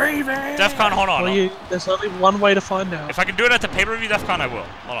and gravy! DEFCON, hold on. Well, there's only one way to find out. If I can do it at the pay-per-view DEFCON, I will.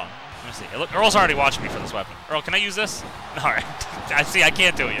 Hold on. Let me see. Look, Earl's already watching me for this weapon. Earl, can I use this? Alright. I see, I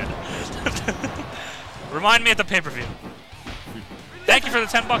can't do it yet. Remind me at the pay-per-view. Thank you for the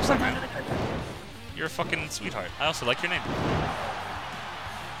 $10, man. You're a fucking sweetheart. I also like your name.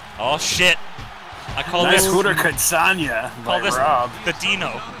 Oh, shit. I call nice this... Hooter Katsanya by this Rob. the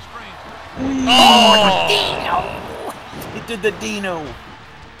Dino. Oh, Dino! He did the Dino.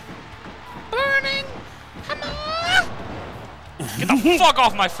 Burning! Come on! Get the fuck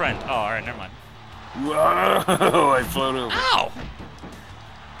off my friend! Oh, alright, never mind. Whoa, I float over. Ow!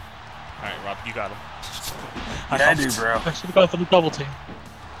 Alright, Rob, you got him. Yeah, I do, bro. I should have gone for the double team.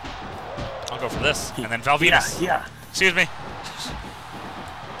 I'll go for this, and then Valvinus. Yeah. Excuse me.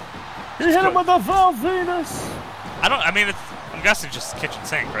 You hit him with the Valvinus. I mean, I'm guessing just kitchen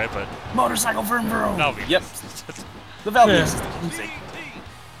sink, right? But Motorcycle vroom vroom. Valvinus. Yep. The Valvinus.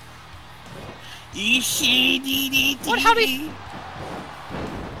 What? How do you...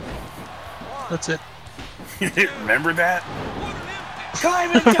 That's it. Remember that?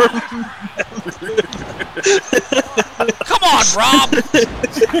 Come on, Rob!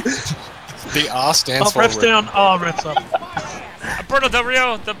 The R stands for... Ref's down, R ref's up. Alberto Del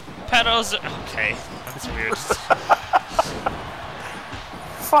Rio, the pedos... Okay, that's weird.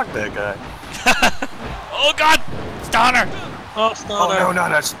 Fuck that guy. Oh, God! Stunner! Oh, Stunner. Oh, no,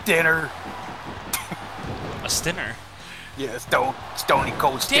 not a stinner. A stinner? Yeah, Stony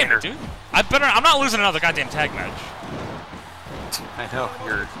Cold Damn stinner. it, dude. I'm not losing another goddamn tag match. I know,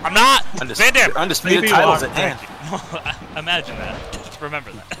 you're... I'm not! Van Dam! Undisputed titles at hand. No, imagine that.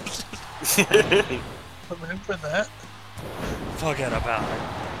 Remember that. Remember that? Forget about it.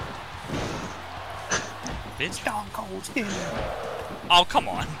 Bitch. Stone Cold stinner. Oh, come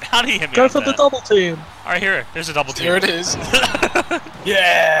on. How do you hit me Go with for that? the double team. Alright, here's a double team. Here it is.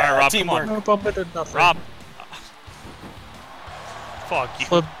 Yeah. Alright, Rob, teamwork. come on. No bumper did nothing. Rob. Fuck you.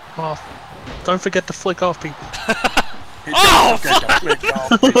 Flip off. Don't forget to flick off people. Oh, fuck!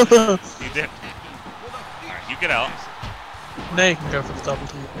 You did. Alright, you get out. Now you can go for the double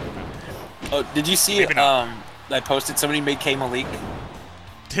team. Oh, did you see, Maybe not. I posted somebody made K Malik?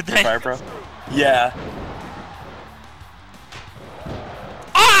 Did they? Fire Pro? Yeah.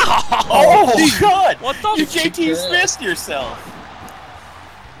 Oh! Oh, God! What the You f- JT Smith yourself!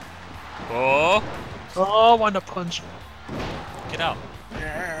 Oh! Oh, wind up punch. Get out. Do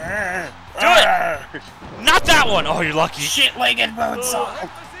it! Not that one! Oh, you're lucky. Shit-legged moonsault.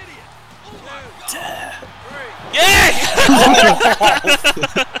 Yay!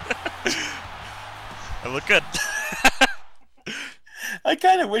 I look good. I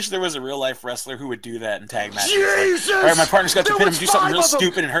kind of wish there was a real-life wrestler who would do that in tag matches. Jesus! Like, all right, my partner's got to There pin him, was do something 5 real of them.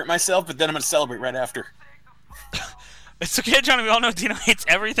 stupid and hurt myself, but then I'm going to celebrate right after. It's okay, Johnny. We all know Dino hates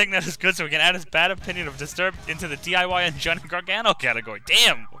everything that is good, so we can add his bad opinion of Disturbed into the DIY and Johnny Gargano category.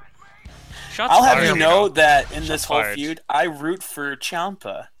 Damn! Shots I'll have fired. you know that in this Shots whole fired. feud, I root for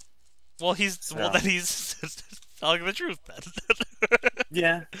Ciampa. Well, then he's telling the truth, then.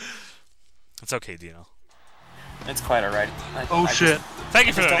 Yeah. It's okay, Dino. It's quite alright. Oh, shit. Thank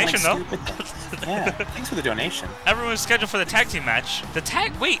you for the don't donation, though. like stupid things. Yeah, thanks for the donation. Everyone was scheduled for the tag team match. The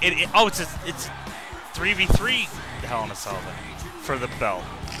tag... Wait, it's 3v3 Hell in a Cell, then, for the belt.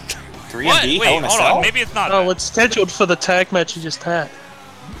 3 What? and B, Wait, Hell in a hold Cell? on. Maybe it's not Oh, that. it's scheduled for the tag match you just had.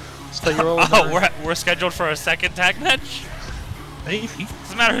 So you're all Oh, we're scheduled for a second tag match? Maybe.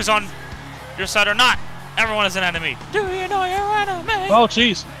 Doesn't matter who's on your side or not. Everyone is an enemy. Do you know your enemy? Oh,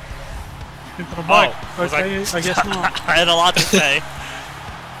 jeez. People on mic. was Okay, I guess not. I had a lot to say.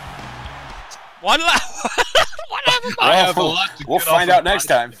 What happened? I have a lot to We'll get find off out of next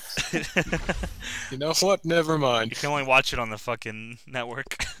my- time. You know what? Never mind. You can only watch it on the fucking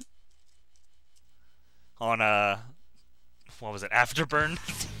network. On what was it? Afterburn?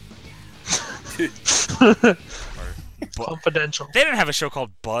 Or Confidential. They didn't have a show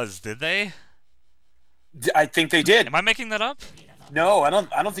called Buzz, did they? I think they did. Am I making that up? No, I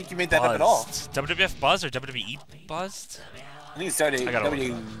don't think you made that up at all. WWF Buzz or WWE Buzzed? I think it's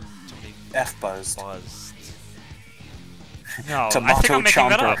WWF Buzz. Buzzed. No, Tomato I think I'm making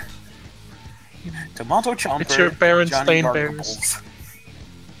that up. Tomato Chomper. It's your Johnny Berenstain Bears.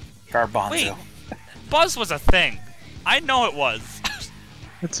 Garbanzo. Wait, Buzz was a thing. I know it was.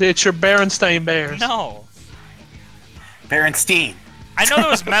 It's your Berenstain Bears. No. Berenstein. I know there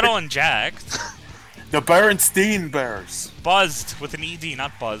was Metal and Jacked. The Berenstein Bears. Buzzed with an ED,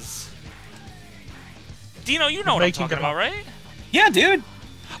 not Buzz. Dino, you know what I'm talking about, right? Yeah, dude.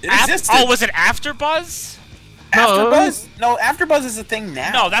 It existed. Oh, was it After Buzz? After Buzz? No, After Buzz is a thing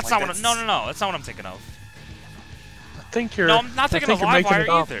now. No, that's not what. No, that's not what I'm thinking of. I think you're. No, I'm not thinking of Livewire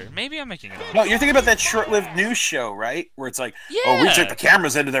either. Maybe I'm making it up. No, you're thinking about that short-lived news show, right? Where it's like, oh, we took the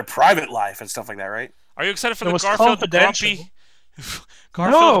cameras into their private life and stuff like that, right? Are you excited for the Garfield Grumpy?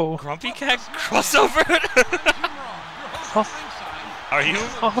 Grumpy Cat crossover? Are you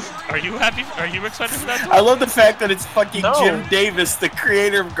happy? Are you excited for that? I love the fact that it's fucking Jim Davis, the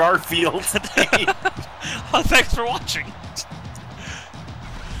creator of Garfield. Oh, thanks for watching.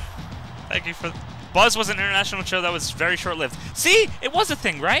 Thank you for. Buzz was an international show that was very short-lived. See, it was a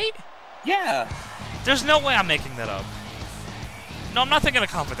thing, right? Yeah. There's no way I'm making that up. No, I'm not thinking of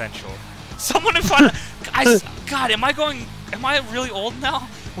Confidential. Someone in front of... God, am I really old now?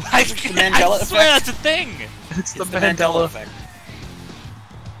 I swear that's a thing. It's the Mandela effect.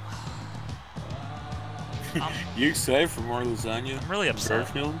 You excited for more lasagna? I'm really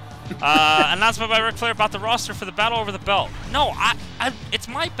upset. Announcement by Ric Flair about the roster for the battle over the belt. No, it's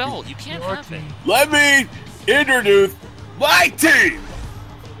my belt. You can't have it. Let me introduce my team.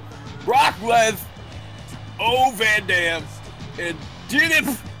 Brock Lesnar, O Van Dam, and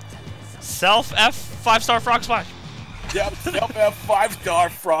DDP. Self F 5-star frog splash. Yep, Self F 5-star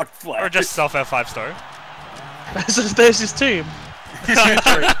frog splash. Or just Self F 5-star. There's his team.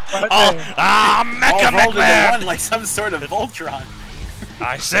 Mecha McMahon like some sort of Voltron.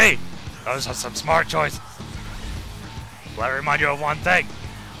 I see. Those are some smart choices. Let me remind you of one thing.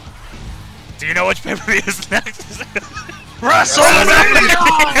 Do you know which pay-per-view is next?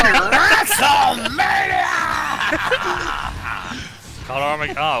 WrestleMania! WrestleMania!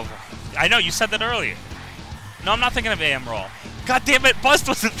 Oh, I know, you said that earlier. No, I'm not thinking of AM Raw. God damn it, Buzz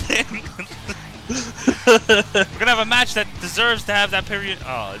was a thing! We're gonna have a match that deserves to have that period.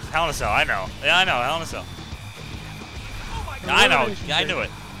 Oh, it's Hell in a Cell, I know. Yeah, I know, Hell in a Cell. I know, yeah, I knew it.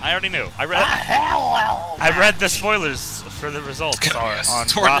 I already knew. I read the spoilers for the results on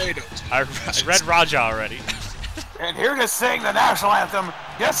Tornado. I read Raja already. And here to sing the national anthem,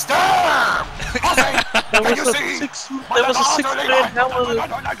 Disturbed! There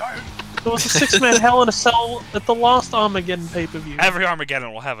was a six-man Hell in a Cell at the last Armageddon pay-per-view. Every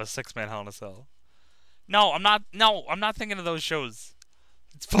Armageddon will have a six-man Hell in a Cell. No, I'm not. No, I'm not thinking of those shows.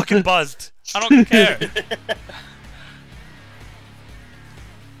 It's fucking buzzed. I don't care.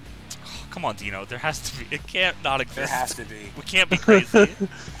 Oh, come on, Dino. There has to be. It can't not exist. There has to be. We can't be crazy.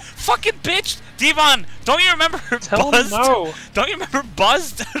 Fucking bitch, Devon. Don't you remember Buzzed? No. Don't you remember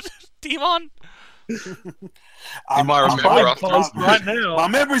Buzzed, Devon? You might remember right now. My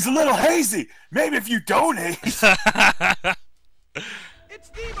memory's a little hazy. Maybe if you donate. It's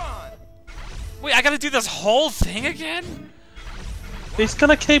Devon. Wait, I gotta do this whole thing again? He's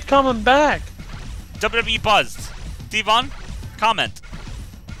gonna keep coming back. WWE Buzzed. Devon, comment.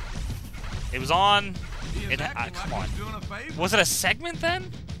 It was on. Come on. Was it a segment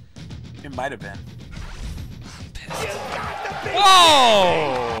then? It might have been.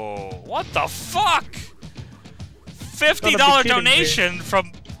 Whoa! What the fuck? $50 donation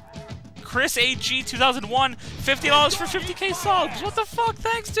from Chris AG 2001. $50 for 50k subs. What the fuck?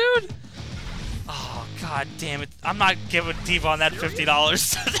 Thanks, dude. Oh god damn it! I'm not giving Devon that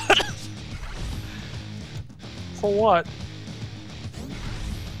 $50. For what?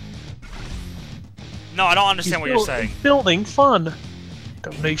 No, I don't understand what you're saying. Building fun.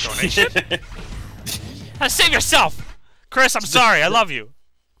 Donation. Save yourself, Chris. I'm sorry. I love you.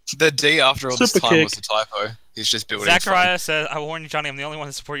 The D after all this Super time kick. was a typo. He's just building. Zachariah says, "I will warn you, Johnny. I'm the only one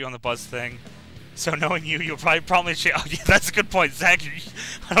to support you on the Buzz thing. So knowing you, you'll probably share." Oh, yeah, that's a good point, Zach.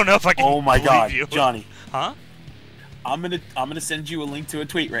 I don't know if I can. Oh my God, you. Johnny. Huh? I'm gonna send you a link to a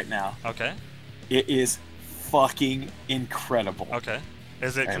tweet right now. Okay. It is fucking incredible. Okay.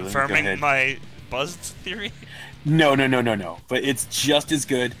 Is it All right, confirming my Buzzed theory? No. But it's just as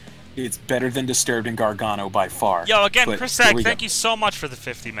good. It's better than Disturbed and Gargano by far. Yo, again, but Chris Zach, thank you so much for the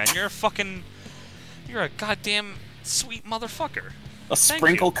 50, man. You're a goddamn sweet motherfucker. A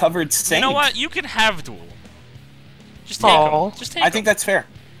sprinkle-covered saint. You know what? You can have Duel. Just take them. Just take them. I think that's fair.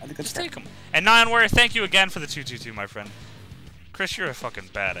 Just take them. And Nyan Warrior, thank you again for the 222, my friend. Chris, you're a fucking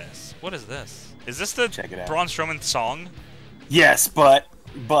badass. What is this? Is this the Braun Strowman song? Yes, but...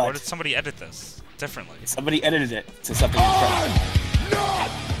 Or did somebody edit this differently? Somebody edited it to something incredible.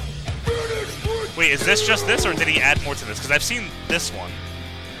 Wait, is this just this, or did he add more to this? Because I've seen this one.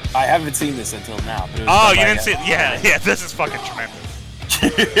 I haven't seen this until now. Oh, you didn't see it? Yeah, this is fucking tremendous.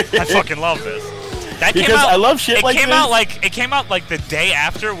 I fucking love this. That came out, I love shit like this. It came out like the day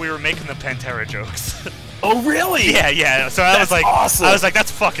after we were making the Pantera jokes. Oh, really? Yeah. So I was like, awesome. I was like,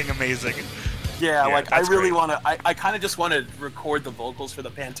 that's fucking amazing. Yeah, like I really want to. I kind of just want to record the vocals for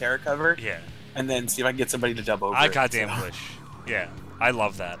the Pantera cover. Yeah. And then see if I can get somebody to dub over. I goddamn wish. Yeah, I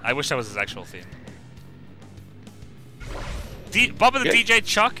love that. I wish that was his actual theme. Bubba the DJ,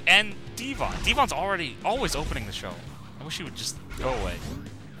 Chuck, and Devon. Devon's always opening the show. I wish he would just go away.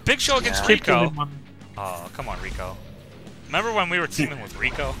 Big Show against Rico. Oh, come on, Rico. Remember when we were teaming with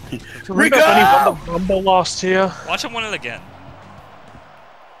Rico? Rico! When he won the Rumble last year. Watch him win it again.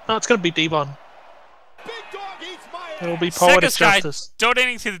 No, it's gonna be Devon. It'll be Poetic Justice.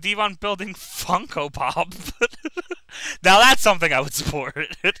 Donating to the Devon Building Funko Pop. Now that's something I would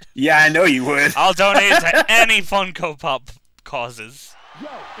support. Yeah, I know you would. I'll donate to any Funko Pop causes. Yo,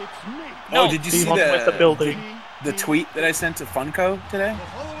 it's me. No, did you see the tweet that I sent to Funko today?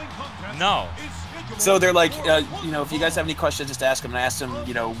 No. So they're like, you know, if you guys have any questions, just ask them. And I asked them,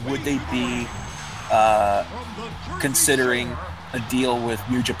 you know, would they be considering a deal with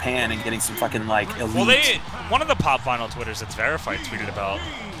New Japan and getting some fucking like elite? Well, one of the Pop Vinyl Twitters that's verified tweeted about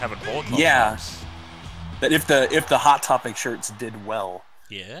having Bullet Club. Yeah. But if the Hot Topic shirts did well.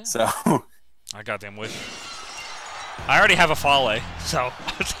 Yeah. So. I goddamn wish. I already have a Fale, so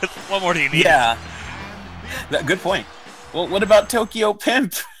what more do you need? Yeah. Good point. Well, what about Tokyo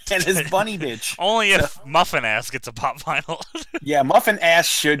Pimp and his bunny bitch? Only if Muffin Ass gets a Pop Vinyl. Yeah, Muffin Ass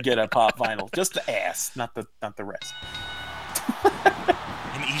should get a Pop Vinyl. Just the ass, not the rest.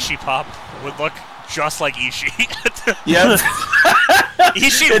 An Ishii Pop would look just like Ishii. Yep.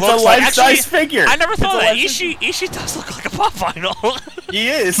 Ishii it's looks a life-size figure. I never thought that. Ishii does look like a Pop Vinyl. He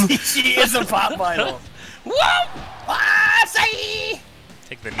is. Ishii is a Pop Vinyl. Whoa!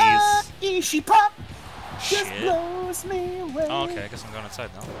 Take the knees. Ishii Pop. Shit. Just blows me away. Oh, okay, I guess I'm going outside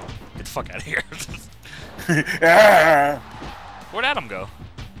now. Get the fuck out of here. Where'd Adam go?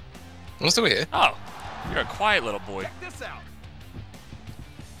 What's the weird? Oh, you're a quiet little boy. Check this out.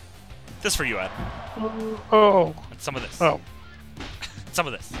 This for you, Adam. Oh. And some of this. Oh. Some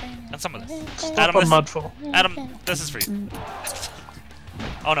of this. And some of this. Stop a mudful. Adam, this is for you.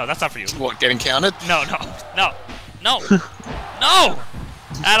 Oh no, that's not for you. What, getting counted? No. No!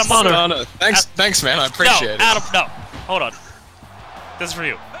 Adam, no. Thanks, man. I appreciate it. Adam, no. Hold on. This is for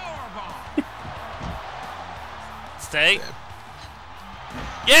you. Stay.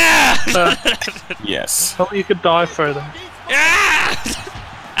 Yeah! Yes. Oh, you could die further. Yeah!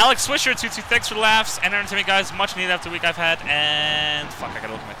 Alex Swisher, 22, thanks for the laughs and entertainment, guys. Much needed after the week I've had, and fuck, I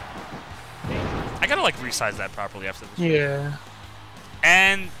gotta look at my thing. I gotta like resize that properly after this. Yeah.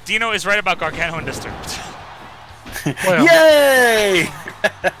 And Dino is right about Gargano and Disturbed. Well. Yay!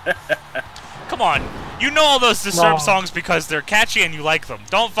 Come on, you know all those Disturbed songs because they're catchy and you like them.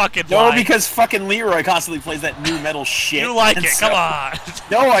 Don't fucking lie. No, because fucking Leroy constantly plays that new metal shit. You like it, come on.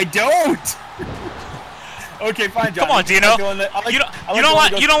 No, I don't. Okay, fine, John. Come on, Dino. You don't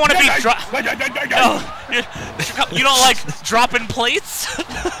want to be you don't like dropping plates?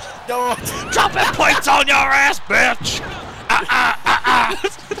 Don't. Dropping plates on your ass, bitch!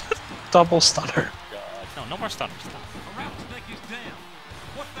 Double stunner. No more stunners.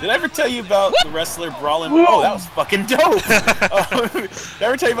 Did I ever tell you about the wrestler Brawlin? Oh, that was fucking dope. Did I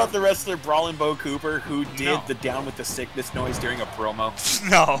ever tell you about the wrestler Brawlin Bo Cooper who did the Down with the Sickness noise during a promo?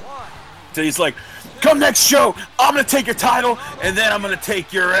 No. So he's like, come next show, I'm gonna take your title, and then I'm gonna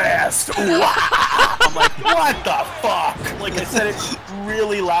take your ass. Ooh, I'm like, what the fuck? Like, I said it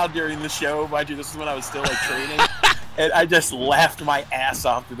really loud during the show. Mind you, this is when I was still like training. And I just laughed my ass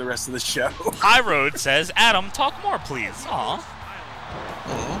off through the rest of the show. High Road says, Adam, talk more, please.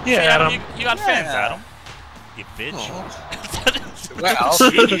 Aw. Yeah, See, Adam. You got fans, Adam. You bitch. Wow.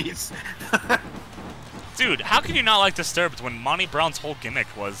 Jeez. Dude, how can you not like Disturbed when Monty Brown's whole gimmick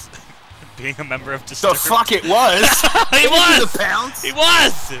was being a member of Disturbed? The fuck it was. He was. The pounds. He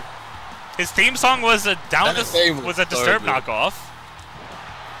was. His theme song was a Disturbed knockoff.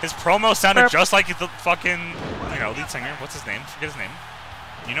 His promo sounded just like the fucking, lead singer. What's his name? Forget his name.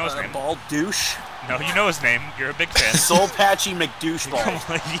 You know his name. Bald douche. No, you know his name. You're a big fan. Soul Patchy McDoucheball.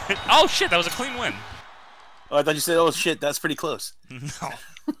 Oh shit, that was a clean win. Oh, I thought you said, oh shit, that's pretty close. No.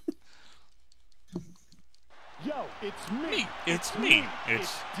 Yo, it's me. It's me.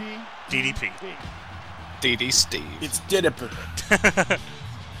 It's DDP. DD Steve. It's DDP.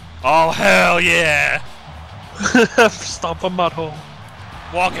 Oh, hell yeah! Stomp a mud hole.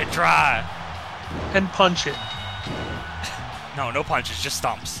 Walk it dry. And punch it. No punches, just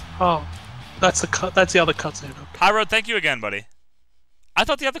stomps. Oh, that's the cut. That's the other cutscene. Okay. High Road, thank you again, buddy. I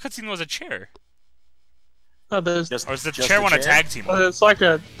thought the other cutscene was a chair. No, there's. Or is the chair one a tag team? There's like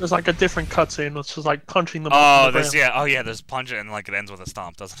a different cutscene, which is like punching them. Oh, there's there's punch and like it ends with a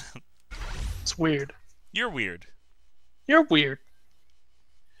stomp, doesn't it? It's weird. You're weird. You're weird.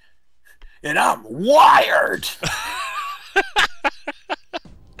 And I'm wired.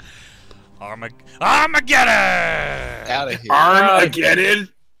 Armageddon! Out of here. Armageddon.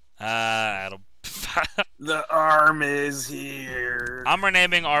 Adam. The arm is here. I'm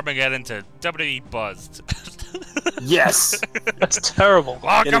renaming Armageddon to WWE Buzzed. Yes. That's terrible.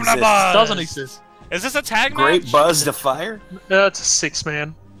 Welcome to Buzz. It doesn't exist. Is this a tag Great match? Buzz to fire? It's a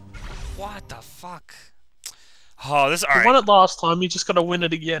 6-man. What the fuck? Oh, this You alright. won it last time. You just gotta win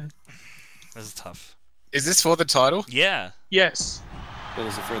it again. This is tough. Is this for the title? Yeah. Yes. But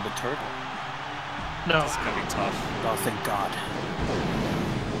is it for the turtle? No. It's gonna be tough. Oh, thank God.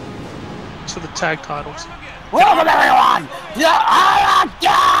 It's for the tag titles. Welcome, everyone!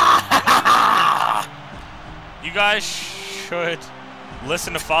 You guys should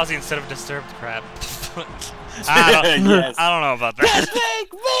listen to Fozzy instead of Disturbed crap. I don't know about that.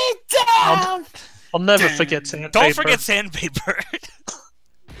 Take me down! I'll never forget sandpaper. Don't forget sandpaper.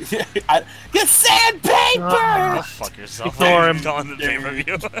 Get sandpaper! Go fuck yourself. Ignore him. On the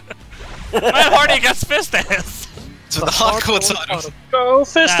pay-per-view. Matt Hardy against Fist Ass. To the hardcore title. Go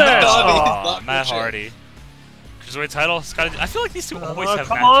Fist Ass! Oh, Matt Hardy. Cruiserweight title. Scotty. I feel like these two always have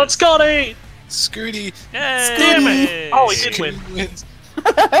come matches. on, Scotty! Scooty. Yay! Damn it! Oh, he did win. Wins.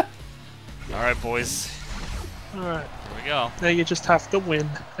 Alright, boys. Alright. Here we go. Now you just have to win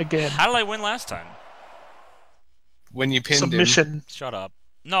again. How did I win last time? When you pinned Submission. him. Shut up.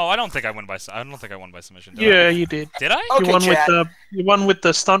 No, I don't think I won by. I don't think I won by submission. Did Yeah, I? you did. Did I? Okay, You won with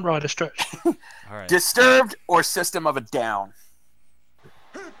the stunt rider stretch. All right. Disturbed or System of a Down?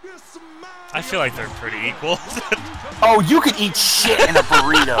 I feel like they're pretty equal. Oh, you could eat shit in a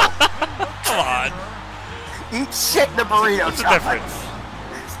burrito. Come on. Eat shit in a burrito. What's the difference?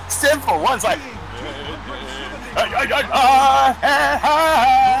 Simple. One's like. The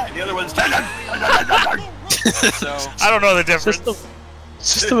other one's. So. I don't know the difference.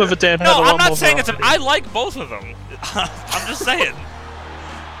 System of a Down. No, I'm not saying it's. I like both of them. I'm just saying.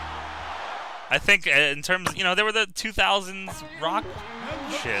 I think in terms, they were the 2000s rock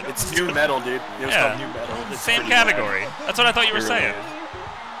shit. It's new metal, dude. It was called new metal. It's same category. That's what I thought you were saying.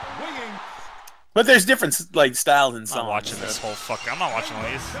 But there's different styles and songs. I'm not watching this whole I'm not watching all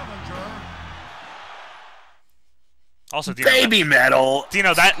these. Also, Dino, Baby metal.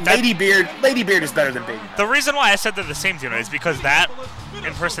 Dino, that Lady Beard is better than Baby metal. The reason why I said they're the same, Dino, is because that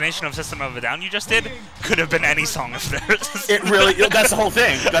impersonation of System of a Down you just did could have been any song of theirs. It really. That's the whole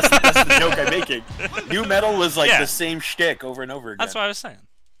thing. That's the joke I'm making. New metal was like the same shtick over and over again. That's what I was saying.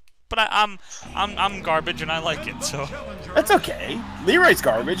 But I'm garbage and I like it, so. That's okay. Leroy's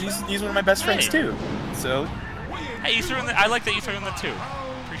garbage. He's one of my best friends too. So. Hey, you threw in I like that you threw in the 2.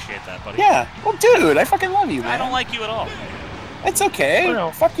 Appreciate that, buddy. Yeah. Well, dude, I fucking love you, man. I don't like you at all. It's okay.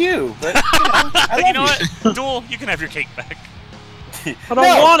 Well, fuck you. But I love you know what? Duel, you can have your cake back. I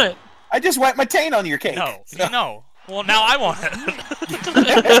don't want it. I just wiped my taint on your cake. No, no. Well, now I want it.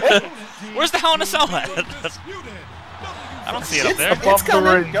 Where's the Hell in a Cell at? I don't see it up there. It's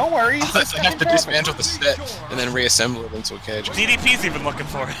coming. Don't worry. They have to dismantle the set and then reassemble it into a cage. DDP's even looking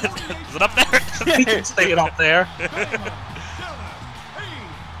for it. Is it up there? He can stay it up there.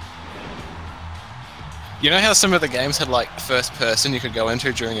 You know how some of the games had like first person you could go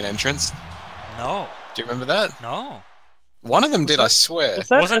into during an entrance? No. Do you remember that? No. One of them did, I swear. Was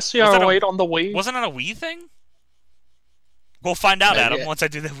that SCR08 on the Wii? Wasn't it a Wii thing? We'll find out, Maybe, Adam, yeah. once I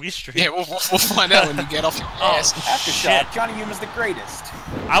do the Wii stream. Yeah, we'll find out when you get off your ass. Aftershock. Johnny Huma's the greatest.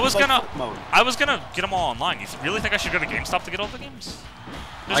 I was gonna get them all online. You really think I should go to GameStop to get all the games?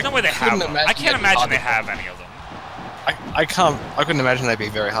 There's no way they have them. I can't imagine they have any of them. I couldn't imagine they'd be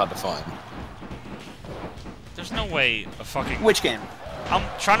very hard to find. There's no way a fucking... Which game? I'm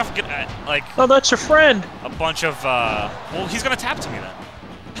trying to get, like... Oh, that's your friend! A bunch of, well, he's gonna tap to me then.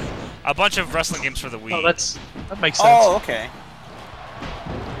 A bunch of wrestling games for the Wii. Oh, that makes sense. Oh, okay.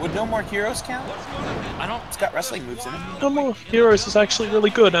 Would No More Heroes count? I don't... It's got wrestling moves in it. No More Heroes is actually really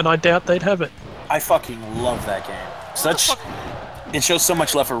good, and I doubt they'd have it. I fucking love that game. It shows so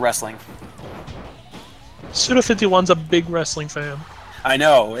much love for wrestling. Suda51's a big wrestling fan. I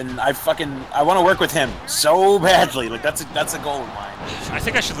know, and I want to work with him so badly. Like that's a goal of mine. I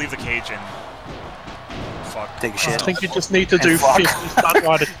think I should leave the cage and take a shit. I think you just need to do 50 stunt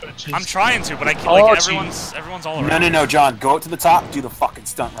switches. I'm trying to, but I can't. Like everyone's all around. No, John, go up to the top, do the fucking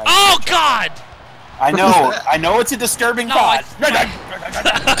stunt right. Oh God! I know it's a disturbing thought.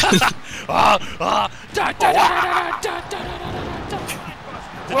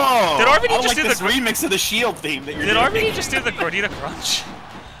 Whoa! Did RVD just do this remix of the Shield theme that you're doing? Did RVD just do the Gordita Crunch?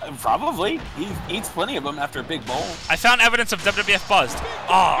 Probably. He eats plenty of them after a big bowl. I found evidence of WWF buzzed.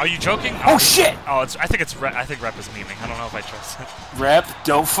 Oh, are you joking? Oh shit! Oh, I think it's Rep. I think Rep is memeing. I don't know if I trust it. Rep,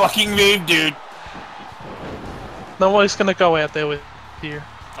 don't fucking meme, dude. Nobody's gonna go out there with here.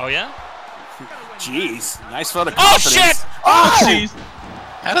 Oh yeah? Jeez, nice photo. Oh shit! Oh jeez!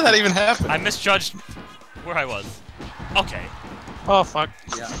 How did that even happen? I misjudged where I was. Okay. Oh fuck.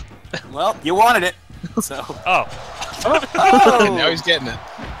 Yeah. Well, you wanted it, so. Oh. Now he's getting it.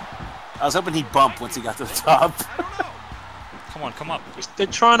 I was hoping he'd bump once he got to the top. Come on, come up. They're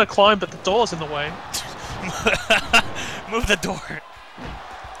trying to climb, but the door's in the way. Move the door. You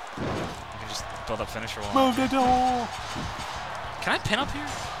can just build up finisher wall. Move the door. Can I pin up here?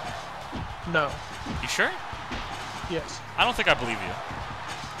 No. You sure? Yes. I don't think I believe you.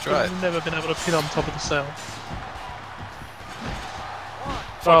 Try it. I've never been able to pin on top of the cell.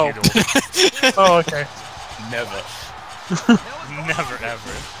 Fuck you, door. Oh, okay. Never. Never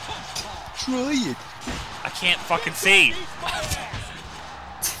ever. Try it. I can't fucking see.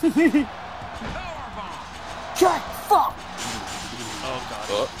 Jack, fuck. Oh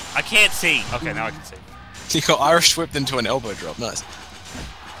god. I can't see. Okay, now I can see. He got Irish whipped into an elbow drop. Nice.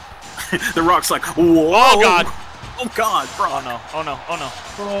 The Rock's like, whoa. Oh god. Oh god, bro. Oh no. Oh no. Oh no.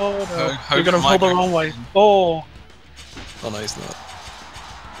 Oh no. Hogan You're gonna hold the wrong way. Oh. Oh no, he's not.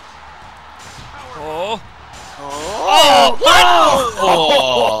 Oh. Oh. What?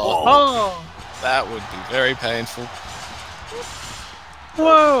 Oh. That would be very painful.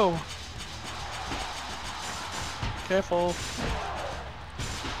 Whoa. Careful.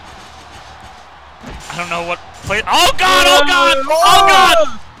 I don't know what place. Oh god! Oh god! Oh god!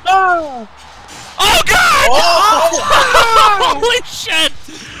 No. Oh god! Holy shit!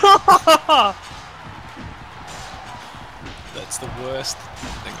 That's the worst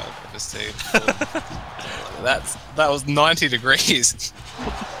thing I've ever seen. That was 90 degrees.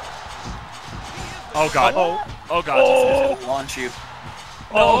 Oh god! Oh god! Launch you.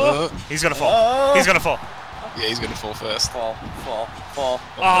 Oh! He's gonna fall. He's gonna fall. Yeah, he's gonna fall first. Fall.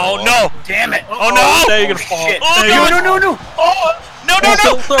 Oh no! Damn it! Oh no! There you're gonna fall. Shit. Oh, No! Oh! No!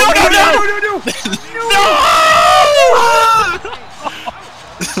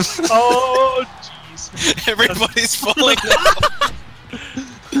 Oh jeez. Everybody's falling now.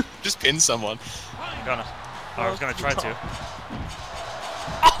 Just pin someone. I'm gonna. Oh, I was gonna try to.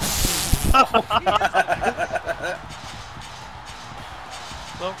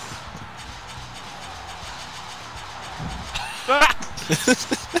 Well.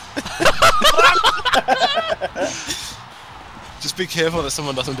 Just be careful that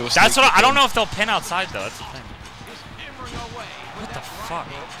someone doesn't do a That's sneak what I don't pin. know if they'll pin outside though. That's the thing. What the fuck?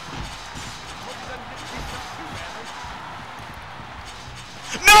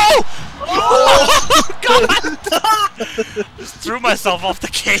 No! Oh god! Just threw myself off the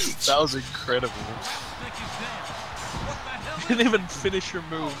cage. That was incredible. You didn't even finish your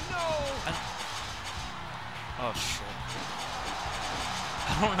move. Oh shit.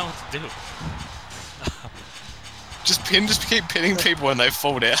 I don't know what to do. Just keep pinning people when they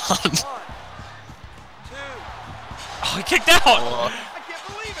fall down. Oh, he kicked out! Oh.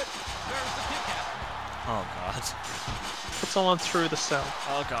 Oh god. Put someone through the cell.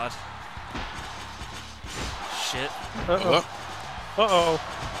 Oh god. Shit. Uh-oh. Uh-oh.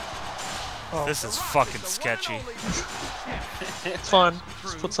 Oh. This is fucking sketchy. It's fine.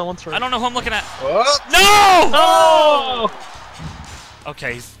 Just put someone through. I don't know who I'm looking at. Oh. No! Oh!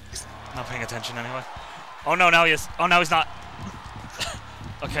 Okay, he's not paying attention anyway. Oh no, now he is. Oh, now he's not.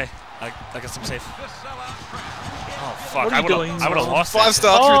 Okay, I guess I'm safe. Oh fuck! What are you doing? I would have lost.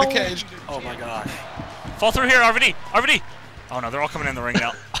 5-star through the cage. Oh my gosh. Fall through here, RVD. RVD. Oh no, they're all coming in the ring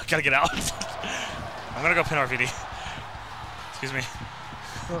now. I gotta get out. I'm gonna go pin RVD. Excuse me.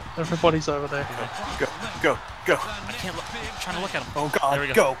 Oh, everybody's over there. Go. I can't look. I'm trying to look at him. Oh god. There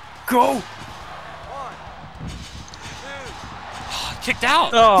we go. Go. Kicked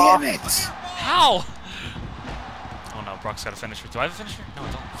out. Oh. Damn it. How? Oh no, Brock's got a finisher. Do I have a finisher? No,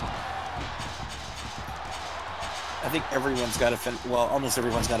 I don't. Fuck. I think everyone's got a well, almost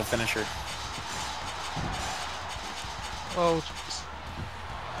everyone's got a finisher. Oh, jeez.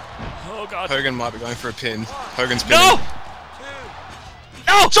 Oh god. Hogan might be going for a pin. Hogan's pinning. No!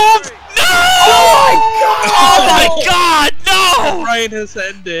 No! Jump! No! Oh my god! No! The rain has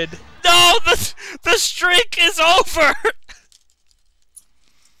ended. No! The streak is over!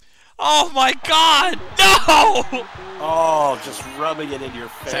 Oh my god! No! Oh, just rubbing it in your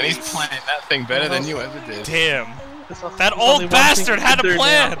face. And he's playing that thing better than you ever did. Damn. That old bastard had a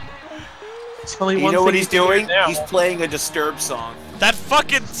plan! You know what he's doing? He's playing a Disturbed song. That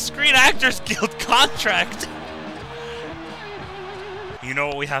fucking Screen Actors Guild contract! You know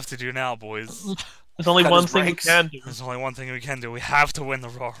what we have to do now, boys. There's only one thing we can do. There's only one thing we can do. We have to win the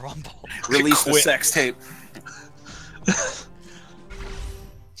Royal Rumble. Release the sex tape.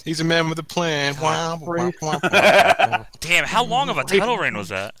 He's a man with a plan. Damn, how long of a title reign was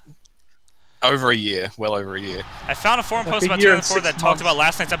that? Over a year. Well over a year. I found a forum post about 2004 that talked about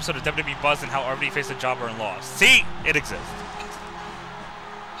last night's episode of WWE Buzz and how RVD faced a jobber and lost. See? It exists.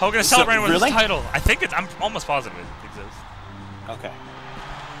 Hogan is celebrating with his title. I think it's... I'm almost positive it exists. Okay.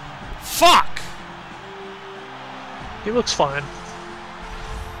 Fuck! He looks fine.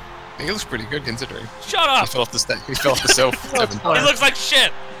 He looks pretty good considering. Shut up! He fell off the stage. He fell off the shelf. He looks like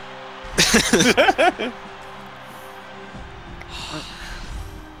shit!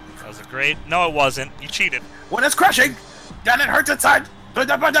 That was a great... No, it wasn't. You cheated. When it's crashing, then it hurts inside.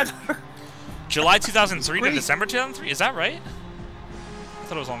 July 2003 to December 2003? Is that right? I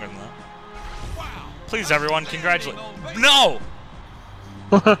thought it was longer than that. Please, everyone, congratulate... No!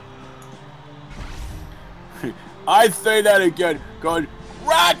 I'd say that again.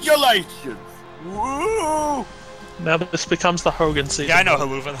 Congratulations! Woo! Now this becomes the Hogan season. Yeah, I know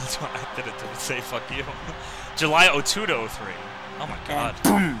Haluva. That's why I did it to say fuck you. July 02 to 03. Oh my god. And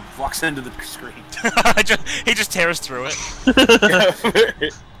boom! Walks into the screen. He just tears through it.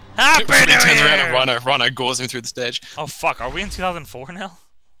 Happy New Year! He turns around and Rhino gores him through the stage. Oh fuck, are we in 2004 now?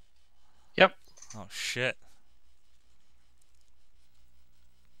 Yep. Oh shit.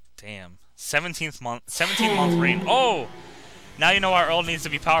 Damn. 17th month reign. Oh! Now you know why Earl needs to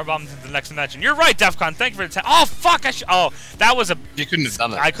be powerbombed into the next match. And you're right, Defcon. Thank you for the time. Oh, fuck! Oh, that was a... You couldn't have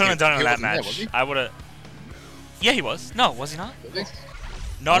done it. I couldn't have done it in that match. I would have... Yeah, he was. No, was he not? Really?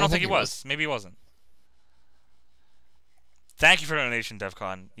 No, I don't think he was. Maybe he wasn't. Thank you for the donation,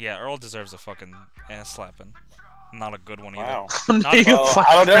 Defcon. Yeah, Earl deserves a fucking ass slapping. Not a good one either. Wow. I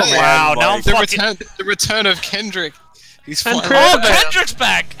don't know, man. Wow, now I'm fucking... The return of Kendrick. He's and flying. Oh, Kendrick's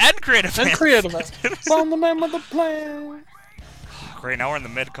back! And Creative Man. And Creative Man. I'm the man with the plan. Great, now we're in the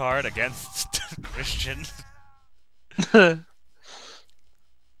mid card against Christian. Damn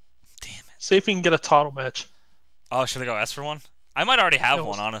it. See if we can get a title match. Oh, should I go S for one? I might already have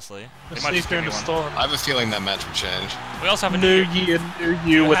one, honestly. They might just give me one. I have a feeling that match will change. We also have a new year, new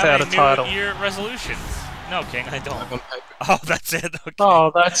you without a title. New Year resolutions. No, King, I don't. Oh, that's it. Okay. Oh,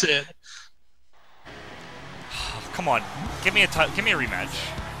 that's it. Come on, give me a rematch.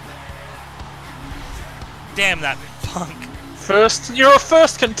 Damn that punk. You're a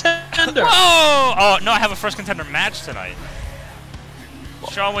first contender. Oh! Oh no, I have a first contender match tonight.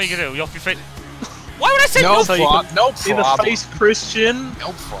 Show them what you can do. You'll be fit. Why would I say no? No problem. Either face Christian.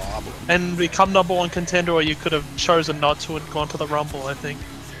 No problem. And become #1 contender, or you could have chosen not to and gone to the Rumble. I think.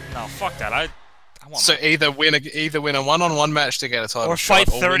 No, fuck that. I want. So either win a one-on-one match to get a title or fight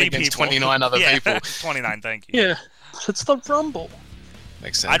shot, 30 or against people. 29 other people. 29, thank you. Yeah, it's the Rumble.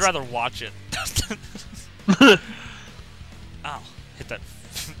 Makes sense. I'd rather watch it. Ow! Hit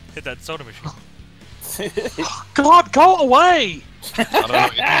that soda machine. God, go away!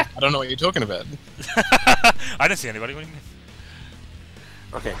 I don't know what you're talking about. I didn't see anybody. What do you mean?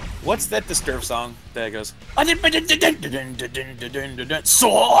 Okay, what's that Disturbed song that goes?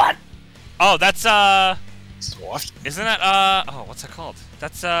 Sword. Oh, that's Sword. Isn't that oh, what's that called?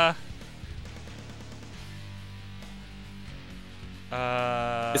 That's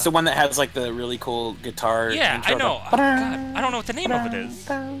It's the one that has like the really cool guitar. Yeah, intro. I know. Oh, God, I don't know what the name of it is.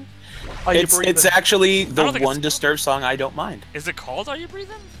 It's actually the one Disturbed song I don't mind. Is it called Are You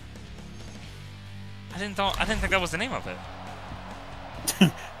Breathing? I didn't think that was the name of it.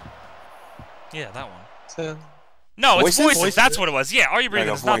 Yeah, that one. No, it's Voices. That's what it was. Yeah, Are You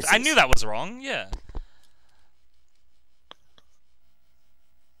Breathing? It's not. I knew that was wrong. Yeah.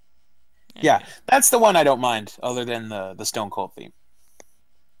 Yeah, that's the one I don't mind, other than the Stone Cold theme.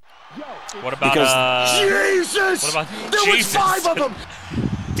 What about Jesus? What about there Jesus? was 5 of them.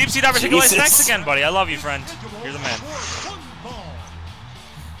 Deep Sea Diver, thanks again, buddy. I love you, friend. You're the man.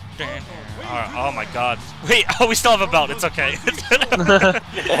 Oh my God! Wait, we still have a belt. It's okay.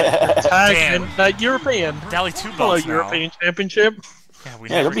 Damn. European. Dally 2 belts now. European Championship.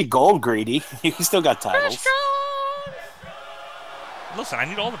 Yeah, don't be gold greedy. You still got titles. Listen, I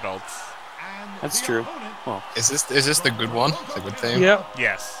need all the belts. That's true. Well, is this the good one? The good theme? Yep.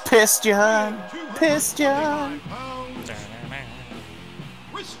 Yes. Piston.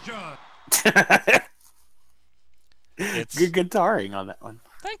 It's... Good guitaring on that one.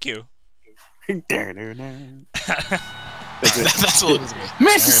 Thank you. That's all it is.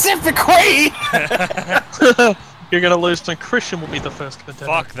 Mississippi Queen! You're gonna lose, and Christian will be the first contender.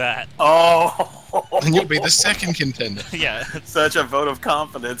 Fuck that. Oh! And you'll be the second contender. Yeah. Such a vote of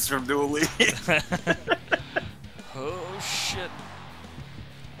confidence from newLEGACYinc. Oh shit.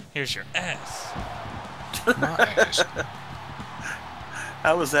 Here's your ass. My ass.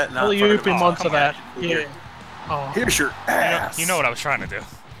 How was that not? Well, you open Oh, onto come that. on. Yeah. Oh. Here's your ass. You know what I was trying to do.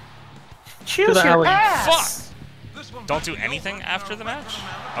 Choose the your alley. ass. Fuck! Don't do anything after the match?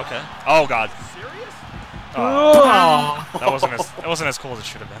 Okay. Oh god. Oh. That wasn't as cool as it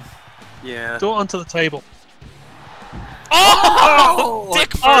should have been. Yeah. Do it onto the table. Oh!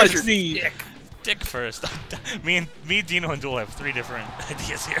 Dick Oh, first! it's the... Dick first. me, Dino, and Duel have 3 different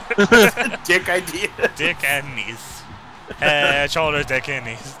ideas here. Dick idea. Dick and knees. Head, shoulders, dick and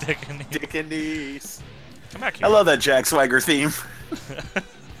knees. Dick and knees. Dick and knees. Come back here. I love that Jack Swagger theme.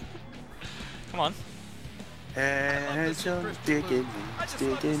 Come on. Head, shoulders, dick and knees.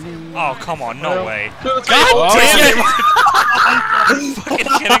 Dick and knees. Oh, come on. No Well, way. to the God table. damn it! Are you fucking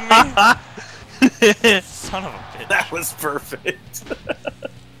kidding me? Son of a bitch. That was perfect.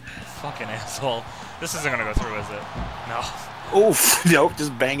 Fucking asshole. This isn't gonna go through, is it? No. Oof. Nope,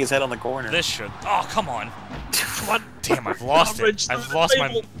 just bang his head on the corner. This should. Oh, come on. Damn, I've lost it. Coverage I've through lost the my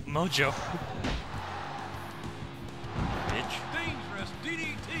table. mojo. Bitch.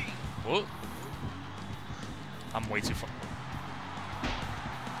 Whoa. I'm way too far.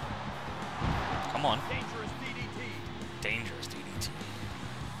 Come on. Dangerous DDT.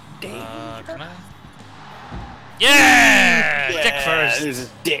 Can I? Yeah! Dick first. There's a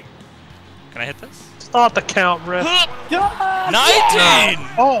dick. Can I hit this? Start the count, ref. 19!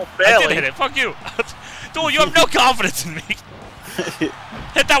 Oh, I barely. did hit it. Fuck you. Dude, you have no confidence in me.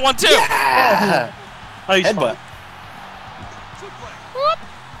 Hit that one too. Yeah. Oh, he's Headbutt.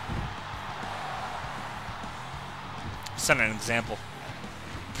 Setting an example.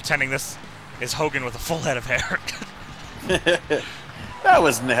 Pretending this is Hogan with a full head of hair. That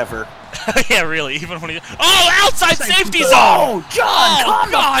was never. Yeah, really. Even when he. Oh, outside safety zone! Oh, John! Oh,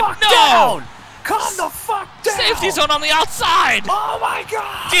 calm God, the fuck no! down! Calm the fuck down! Safety zone on the outside! Oh my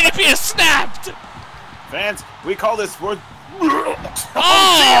God! DDP is snapped! Fans, we call this word.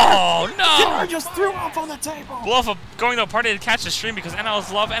 Oh, Dimmer no! just threw up on the table. Bluff of going to a party to catch the stream because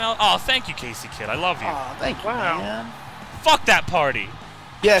NLs love NL. Oh, thank you, Casey Kid. I love you. Oh, thank you, Wow. man. Fuck that party.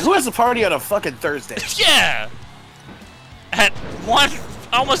 Yeah, who has a party on a fucking Thursday? Yeah! At 1,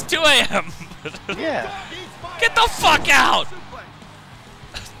 almost 2 a.m. Yeah. Get the fuck out!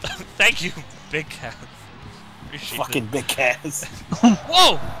 Thank you, Big Cat. Appreciate Fucking big cats. it.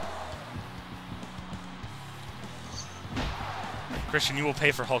 Whoa! Christian, you will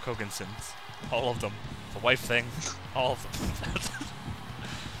pay for Hulk Hogan's sins. All of them. The wife thing. All of them.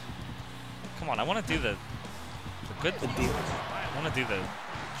 Come on, I want to do the good deal. I want to do the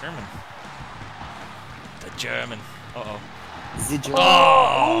German. The German. Uh-oh.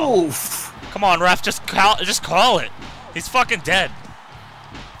 Oh! Oof. Come on, ref, just call it. He's fucking dead.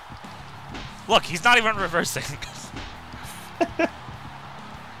 Look, he's not even reversing.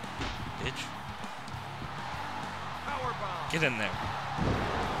 Bitch. Get in there.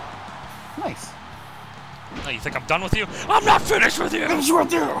 Nice. Oh, you think I'm done with you? I'm not finished with you! What's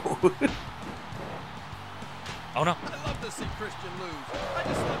with you? Oh no. I love to see Christian lose. I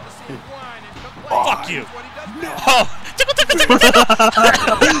just love to see him whine and complain. Fuck you. That's what he does. Oh! Tickle, tickle, tickle, tickle!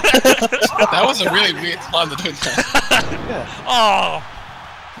 That was a really weird time to do that. Oh!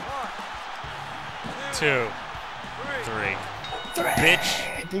 2, 3.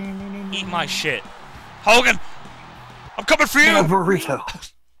 Bitch. Eat my shit. Hogan! I'm coming for you! A burrito.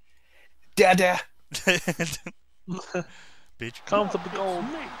 Dada. Bitch. Comes up the gold.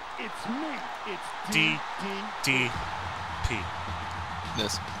 It's me. It's D-D-P.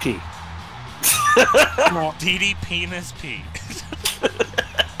 This. P. DD penis P.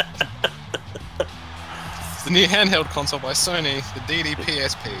 It's the new handheld console by Sony, the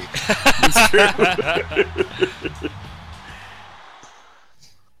DDPSP.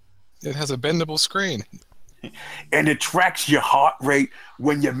 It has a bendable screen. And it tracks your heart rate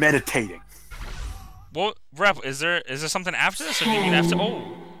when you're meditating. Well, Rep, is there something after this, or do you mean after?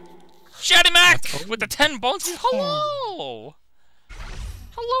 Oh, Shaddy Mac with the 10 bones. Hello,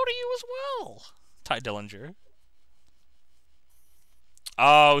 hello to you as well, Ty Dillinger.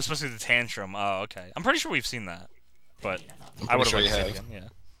 Oh, it was supposed to be the tantrum. Oh, okay. I'm pretty sure we've seen that, but I would have liked to see it again. Yeah.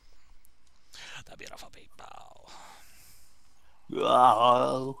 the beautiful people.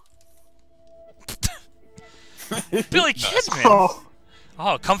 Oh. Billy Kidman.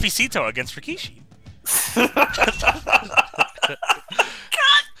 Oh, Comfycito against Rikishi.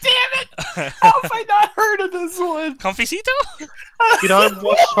 Damn it! How have I not heard of this one? Comfycito? You don't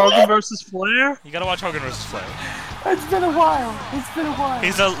watch Hogan versus Flair? You gotta watch Hogan vs. Flair. It's been a while. It's been a while.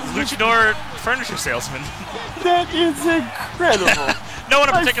 He's a luchador furniture salesman. That is incredible. No one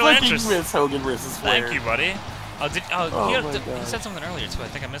of particular interest. I miss Hogan vs. Flair. Thank you, buddy. He said something earlier too. I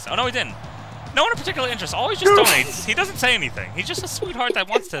think I missed it. Oh no, he didn't. No one of particular interest. Always just donates. He doesn't say anything. He's just a sweetheart that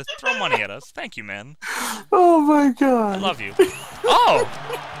wants to throw money at us. Thank you, man. Oh my god. I love you. Oh!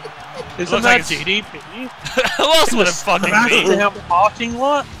 Isn't that DDP? Who else would it fucking be? Damn parking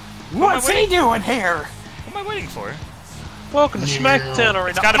lot? What's he doing here? What am I waiting for? Welcome to Smackdown Arena.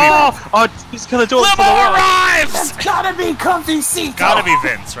 It's gotta be oh, he's gonna do it for the Limo world. arrives! It's gotta be Comfycito. Gotta be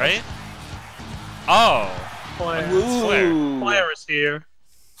Vince, right? Oh. Flair. Flair. Flair is here.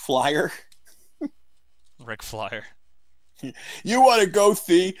 Flyer. Ric Flair. You want to go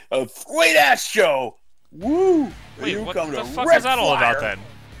see a sweet ass show? Woo! Wait, you what come the to fuck Ric is that all about Flair. then?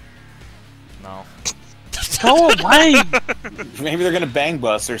 No. Go away! Maybe they're gonna bang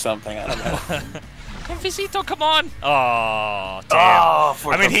bus or something. I don't know. Comfycito, come on! Oh, damn. Oh,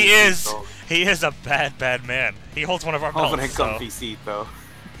 I mean, he is a bad, bad man. He holds one of our belts, so Comfycito.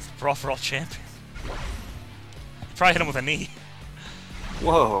 he's the Brawl for All champion. Probably hit him with a knee.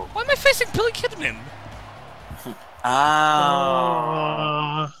 Whoa. Why am I facing Billy Kidman?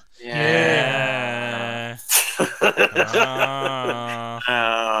 Yeah.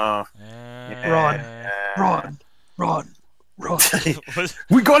 Run.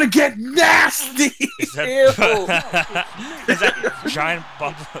 We're gonna get nasty. Is that giant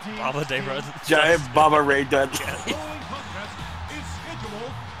Baba Day Run? Giant Baba Ray Dudley.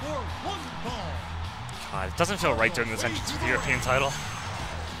 God, it doesn't feel right doing this entrance with the European title.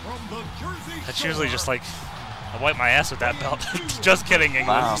 That's usually just like, I wipe my ass with that belt. Just kidding, England.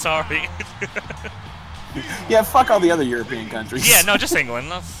 Wow. I'm sorry. Yeah, fuck all the other European countries. Yeah, no, just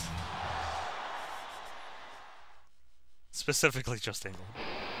England. That's... Specifically just England.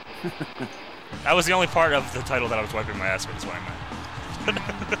 That was the only part of the title that I was wiping my ass with, is what I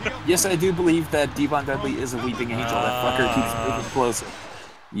meant. Yes, I do believe that Devon Dudley is a weeping angel. That fucker keeps moving closer.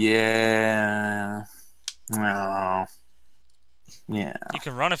 Yeah. Oh. Yeah. You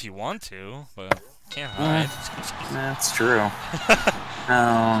can run if you want to, but can't hide. That's true.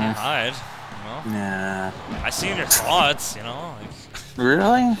 Can't hide. You know? Yeah. I see in your thoughts, you know. Like...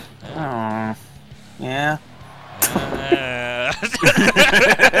 Really? Oh. Yeah.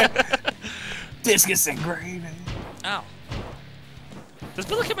 Discus and gravy. Ow. Does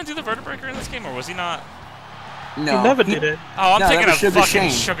Billy Kidman do the vertebraker in this game, or was he not? No. He never did it. Oh, I'm thinking of Sugar fucking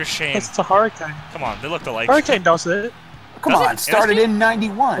Shane. Sugar Shane. That's the Hurricane. Come on, they look alike. Hurricane does it. Come Does on, it? started in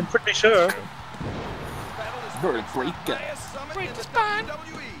 '91. I'm pretty sure. Vertebraker. Break the spine.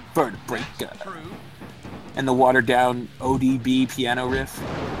 Vertebraker. And the watered down ODB piano riff.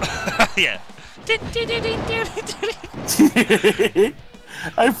 Yeah.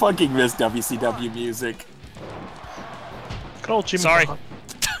 I fucking miss WCW music. Good old Jimmy. Sorry. Hart.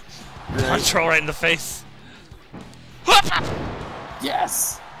 Control right in the face.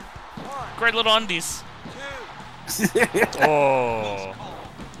 Yes. Great little undies. Oh.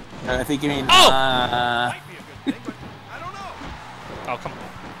 I think you mean. Oh! Oh, come on.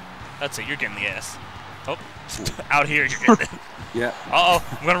 That's it, you're getting the ass. Oh. Out here, you're getting it. Yeah. Uh-oh,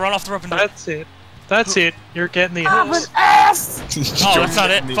 I'm gonna run off the rope and do it. That's it. That's it. You're getting the I'm an ass. ass! Oh, that's not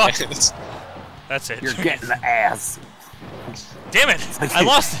it. Fuck. That's it. You're getting the ass. Damn it! I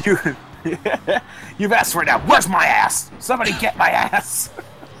lost it. You've asked for it now. Where's my ass? Somebody get my ass.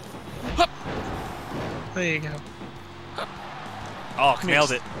 There you go. Oh,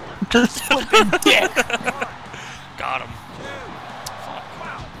 nailed it. Dick. Got him.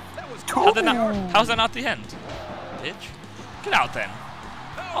 How's that not the end? Bitch. Get out then.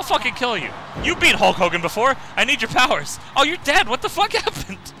 I'll fucking kill you. You beat Hulk Hogan before. I need your powers. Oh, you're dead. What the fuck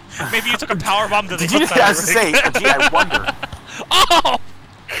happened? Maybe you took a powerbomb to the hip side I of was the to ring. say, gee, I wonder. Oh!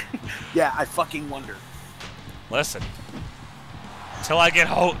 Yeah, I fucking wonder. Listen. Till I get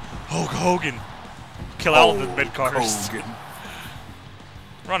Hulk Hogan. Kill all the mid-carders.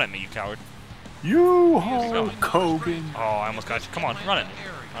 Run at me, you coward. You Hulk Hogan. Oh, I almost got you. Come on, run at me.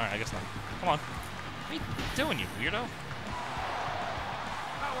 Alright, I guess not. Come on. What are you doing, you weirdo?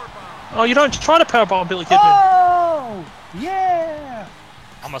 Oh, you don't try to powerbomb Billy Kidman. Oh, yeah.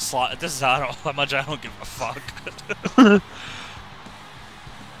 I'm a slot. This is how much I don't give a fuck.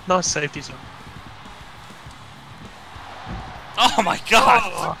 Nice safety zone. Oh my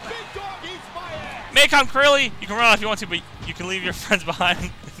god! Macon Curly, you can run if you want to, but you can leave your friends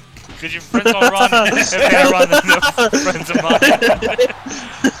behind. Because your friends will run if they run, then the friends of mine.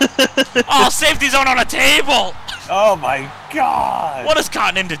 Oh, safety zone on a table! Oh my god! What has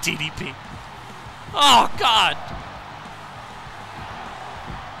gotten into DDP? Oh god!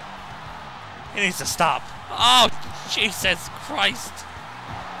 He needs to stop. Oh, Jesus Christ!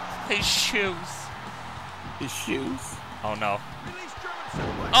 His shoes. His shoes? Oh no.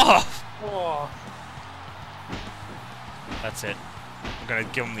 Oh! Oh. That's it. I'm gonna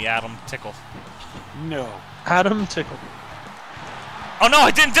give him the Adam tickle. No. Adam tickle. Oh no,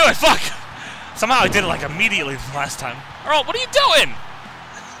 I didn't do it! Fuck! Somehow I did it like immediately the last time. Earl, what are you doing?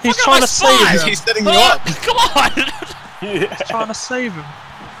 He's Look trying at to my save spine! him. He's setting you up. Come on! He's trying to save him.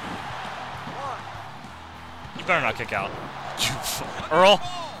 You better not kick out. Earl,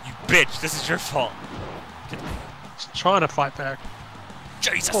 you bitch, this is your fault. He's trying to fight back.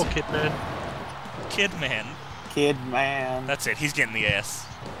 Jesus! Poor kid, man. Kid man. Kid man. That's it, he's getting the ass.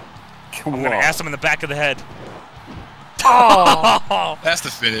 Whoa. I'm gonna ass him in the back of the head. Oh! That's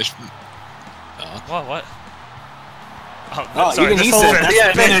the finish. What? Oh, sorry, even he this said is-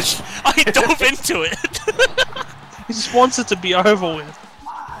 that's the finish. I dove into it. He just wants it to be over with.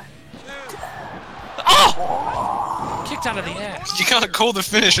 Oh! Kicked out of the ass. You can't call the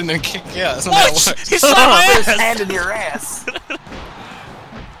finish and then kick out. That's not how it What? works. He slapped my Put his ass! hand in your ass.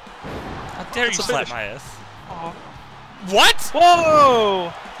 How dare you That's a slap finish. my ass? Oh. What?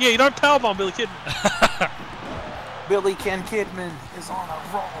 Whoa! Yeah, you don't powerbomb Billy Kidman. Billy Ken Kidman is on a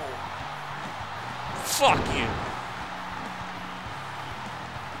roll. Fuck you.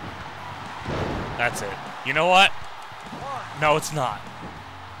 That's it. You know what? No, it's not.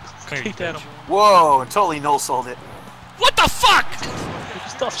 Come here, you Keep that bitch. him. Whoa, totally no-sold it. What the fuck?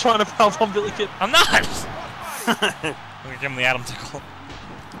 Stop trying to powerbomb Billy Kidman. I'm not. I'm gonna give him the Adam tickle.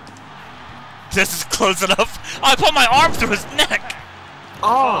 This is close enough. Oh, I put my arm through his neck.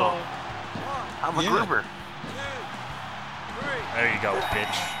 Oh, I'm a Yeah. Gruber. There you go,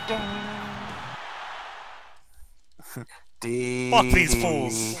 bitch. D Fuck these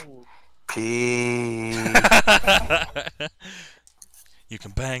fools. P. You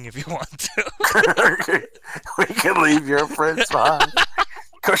can bang if you want to. We can leave your friends behind.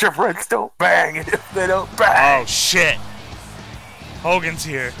 Cause your friends don't bang if they don't bang. Oh shit. Hogan's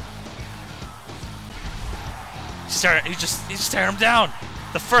here. He's just staring him down.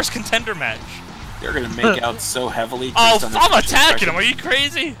 The first contender match. They're gonna make out so heavily. Oh, based on their I'm facial attacking him. Are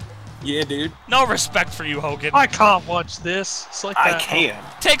expressions. you crazy? Yeah, dude. No respect for you, Hogan. I can't watch this. It's like I that. can.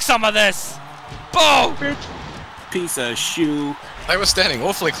 Take some of this. Boom. Bitch. Piece of shoe. They were standing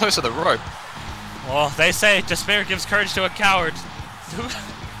awfully close to the rope. Well, they say despair gives courage to a coward. Do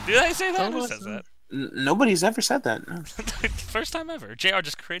they say that? Who says that? Nobody's ever said that. No. First time ever. JR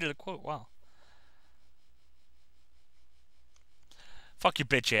just created a quote. Wow. Fuck you,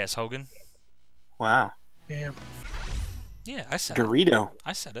 bitch ass, Hogan. Wow. Damn. Yeah, I said it. Dorito.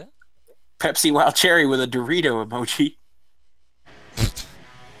 I said it. Pepsi Wild Cherry with a Dorito emoji.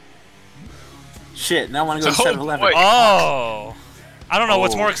 Shit, now I want to go to Oh, 7-Eleven. boy. Oh. I don't know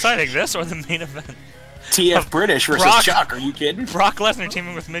what's Oh, more exciting, this or the main event. TF British versus Brock- Chuck, are you kidding? Brock Lesnar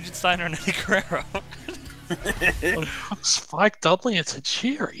teaming with Midget Steiner and Eddie Guerrero. Spike Dudley and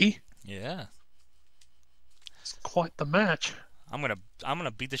Tajiri. Yeah. It's quite the match. I'm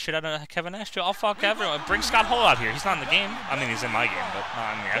gonna beat the shit out of Kevin Nash too. I'll fuck everyone. Bring Scott Hall out here. He's not in the game. I mean, he's in my game, but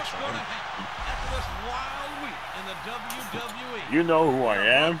not in the actual game. You know who I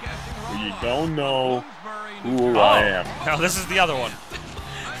am, or you don't know who Oh. I am. No, this is the other one.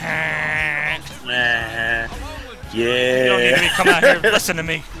 Yeah. You don't need to come out here. Listen to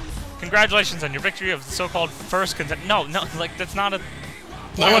me. Congratulations on your victory of the so-called first contender. No, like that's not a.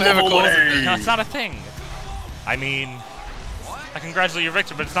 No one ever calls it. No, it's not a thing. I mean, I congratulate your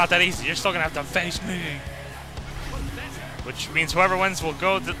victory, but it's not that easy. You're still gonna have to face me. Which means whoever wins will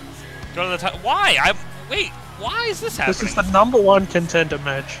go to the title. Why? Wait. Why is this happening? This is the #1 contender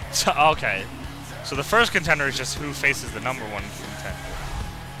match. So, okay. So the first contender is just who faces the #1 contender.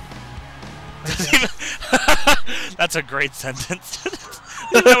 That's a great sentence.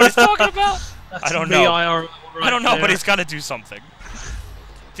 You know what he's talking about? That's I don't me know. IRL right I don't know, there. but he's got to do something.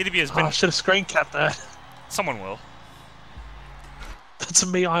 DDP has Oh, been. I should have screen capped that. Someone will. That's a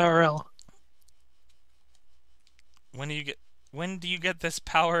me IRL. When do you get this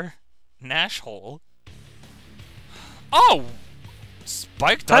power Nash hole? Oh,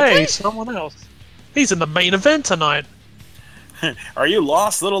 Spike Dudley. Hey, someone else. He's in the main event tonight. Are you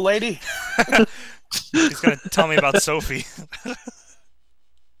lost, little lady? He's gonna tell me about Sophie.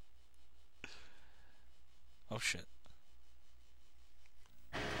 Oh shit.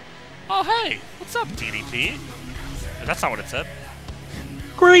 Oh, hey! What's up, DDP? That's not what it said.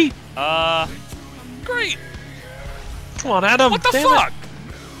 Great! Great! Come on, Adam! What the fuck?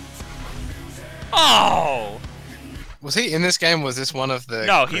 Oh! Was he in this game? Was this one of the...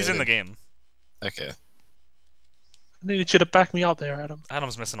 No, he's in the game. Okay. I needed you to back me up there, Adam.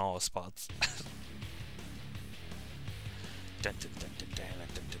 Adam's missing all his spots.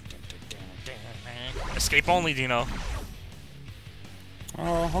 Escape only, Dino.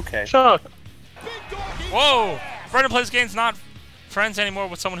 Oh, okay. Chuck! Whoa! Brendan plays games not friends anymore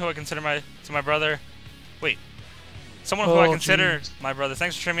with someone who I consider my brother. Wait. Someone who I consider my brother.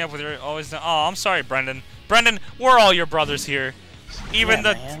 Thanks for trimming me up with your always... Oh, I'm sorry, Brendan. Brendan, we're all your brothers here. Even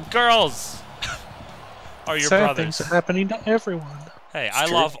the girls are your Sad brothers. things are happening to everyone. Hey, I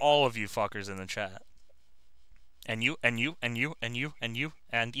love all of you fuckers in the chat. And you, and you, and you, and you, and you,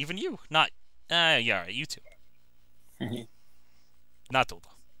 and even you. Not... yeah, alright, you two. Not Dulda.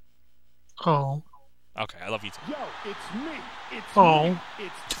 Oh. Okay, I love you too. Yo, it's me. It's Oh. me.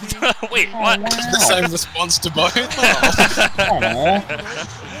 It's me. Wait, what? The same response to both?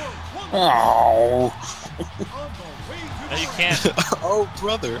 Oh. No, you can't. Oh,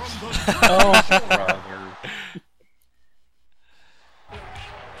 brother. Oh, brother.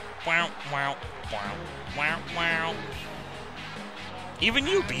 Wow, wow, wow, wow, wow. Even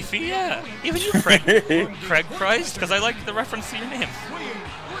you, Beefy, yeah. Even you, Craig. Craig Christ, because I like the reference to your name.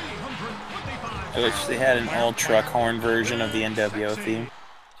 I wish they had an all-truck horn version of the NWO theme.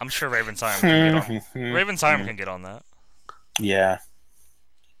 I'm sure Raven Siren can get on. Raven Siren can get on that. Yeah.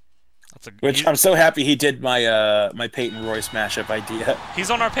 That's a, Which I'm so happy he did my my Peyton Royce mashup idea.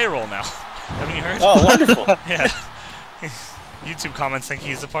 He's on our payroll now. Haven't you heard? Oh, wonderful. Yeah. YouTube comments think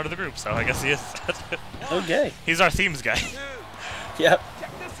he's a part of the group, so I guess he is. Okay. He's our themes guy. Yep.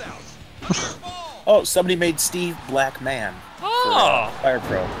 Oh, somebody made Steve Black Man Oh! for Fire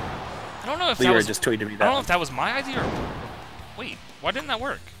Pro. I don't know if Leroy that was... just tweeted me I that. don't know if that was my idea or... Wait, why didn't that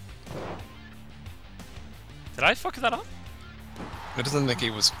work? Did I fuck that up? I doesn't think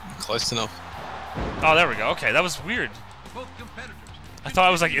he was close enough. Oh, there we go. Okay, that was weird. I thought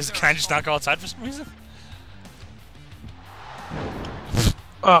I was like, can I just not go outside for some reason?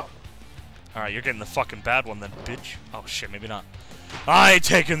 Oh. Alright, you're getting the fucking bad one then, bitch. Oh shit, maybe not. I ain't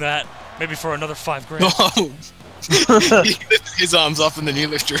taking that! Maybe for another $5 grand. Oh! He lifted his arms up and then you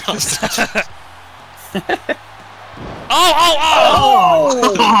lift your arms up.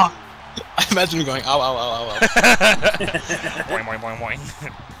 Oh! I imagine him going, ow, ow, ow, ow, ow. Boing, boing, boing, boing.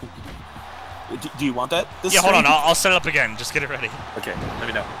 Do you want that? This Yeah, hold on, stream? I'll set it up again. Just get it ready. Okay, let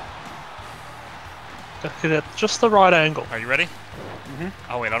me know. Hit it just the right angle. Are you ready? Mm-hmm.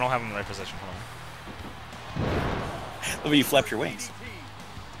 Oh wait, I don't have him in the right position. Hold on. Look at you flap your wings.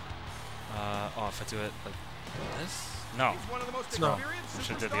 Oh, if I do it like this? No. No. I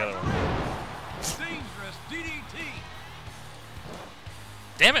should have did the other one. Dangerous DDT.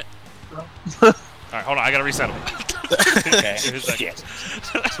 Damn it! Alright, hold on, I gotta reset him. Okay. Here's that. Shit.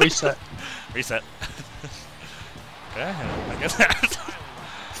 Reset. Reset. Okay, I guess that.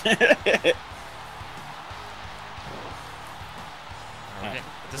 Okay.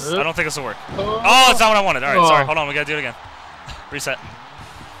 I don't think this will work. Oh, it's not what I wanted. Alright, sorry. Hold on, we gotta do it again. Reset.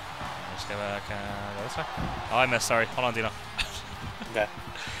 Just go back. Go this way. Oh, I missed. Sorry. Hold on, Dino. Okay.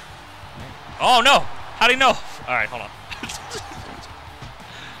 Oh, no! How'd he know? Alright, hold on.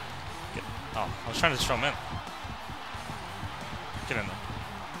 Oh, I was trying to throw him in. Get in there.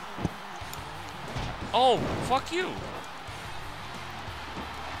 Oh, fuck you.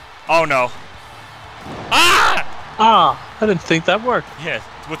 Oh, no. Ah! Ah! I didn't think that worked. Yeah,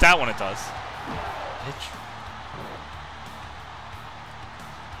 with that one it does. Bitch.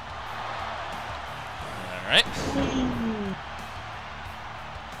 Alright.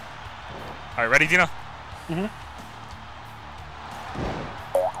 Alright, ready, Dino?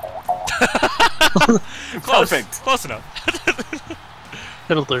 Close. Perfect. Close enough.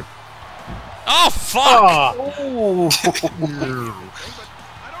 It'll do. Oh, fuck! Ah!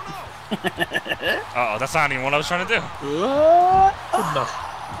 Uh-oh, that's not even what I was trying to do. Good enough.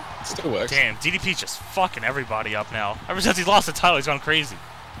 Still works. Damn, DDP's just fucking everybody up now. Ever since he lost the title, he's gone crazy.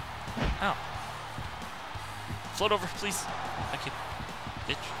 Ow. Float over, please. Thank you.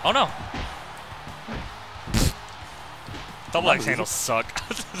 Bitch. Oh, no. Double X handles suck.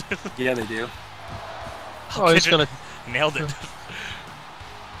 Yeah, they do. Oh, he's gonna... Nailed it.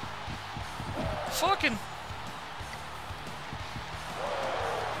 Fucking.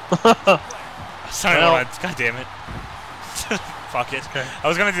 Sorry, Well. God damn it. Fuck it. Okay. I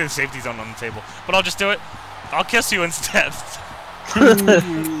was gonna do the safety zone on the table, but I'll just do it. I'll kiss you instead.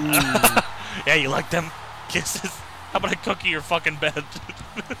 Yeah, you like them kisses? How about I cookie your fucking bed?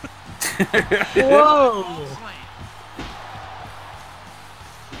 Whoa!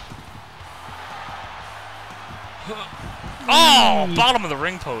 Oh, bottom of the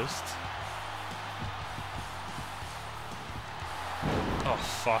ring post. Oh,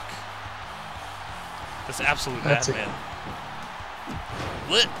 fuck. This absolute madman.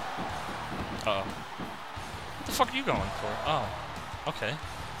 Lit. Uh-oh. What the fuck are you going for? Oh. Okay.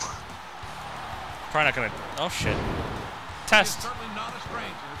 Probably not gonna... Oh, shit. Test.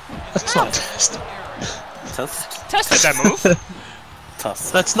 That's not test. Test? Tested that move.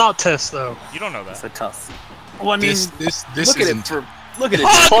 Tusk. That's not test, though. You don't know that. It's a tusk. Well, I mean, this look at isn't. it. Look at it.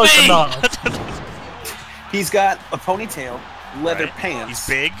 Hug Close me! enough. He's got a ponytail, leather Right. pants.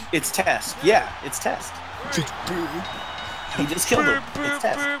 He's big. It's Test. Yeah, it's Test. He just killed him. It's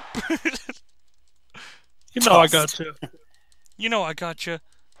Test. You know I got you. You know I got you.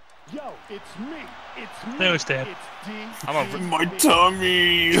 Yo, it's me. It's me. There was Dan. It's D. I'm a... My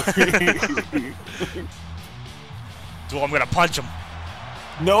tummy. Duel, I'm gonna punch him.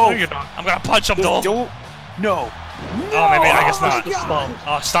 No. No, you're not. I'm gonna punch him, Duel. Don't. No. Oh, maybe, I guess not. Stop.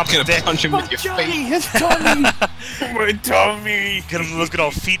 Oh, stop his Gonna dick. punch him with your feet. His tummy. My tummy. Get him those good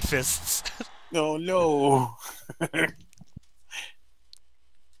old feet fists. No, no.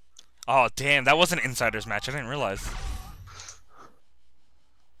 Oh, damn, that was an insiders match. I didn't realize.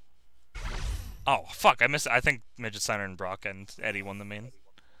 Oh, fuck, I missed it. I think Midget Steiner and Brock and Eddie won the main.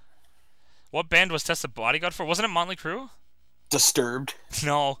 What band was Test the Bodyguard for? Wasn't it Motley Crue? Disturbed.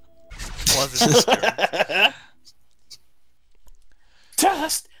 No. It wasn't Disturbed.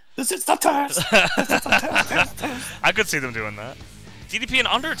 Test. This is the test. I could see them doing that. DDP and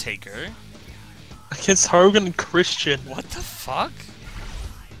Undertaker? Against Hogan and Christian. What the fuck?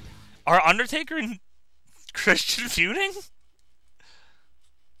 Are Undertaker and Christian feuding?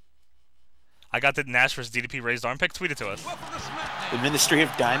 I got the Nash vs DDP raised arm pick. Tweet it to us. The Ministry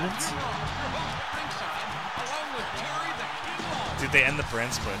of Diamonds. Did they end the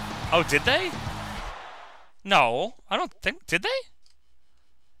brand split? Oh, did they? No, I don't think. Did they?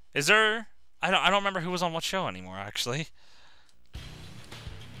 Is there? I don't remember who was on what show anymore. Actually,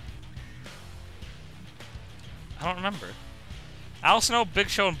 I don't remember. Al Snow, Big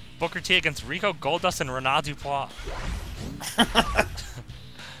Show, and Booker T against Rico, Goldust, and Renat Dupois.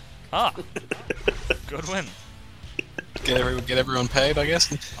 Ah, good win. Get everyone paid, I guess.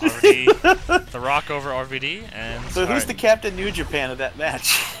 RVD, The Rock over RVD, and So who's the Captain New Japan of that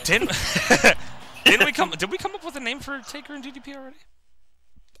match? Did we come up with a name for Taker and DDP already?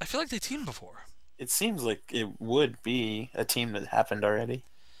 I feel like they teamed before. It seems like it would be a team that happened already.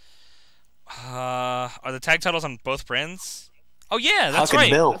 Are the tag titles on both brands? Oh yeah, that's Huck and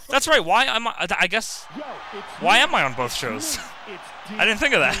right. Bill. That's right. Why am I guess. Why am I on both shows? I didn't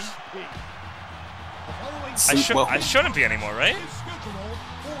think of that. I shouldn't be anymore, right?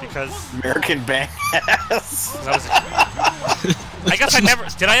 Because American Badass. that was. I guess I never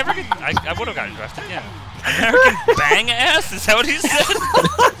did. I ever get? I would have gotten drafted. Yeah. American Bang Ass? Is that what he said?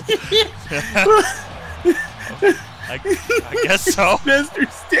 I guess so. Mr.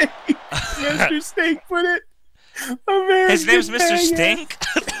 Steak. Mr. Steak put it. American His name's Mr. Bang Stink?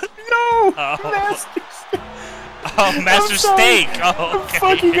 No. Oh. Master Steak. Oh, Master I'm sorry. Steak. Oh, okay.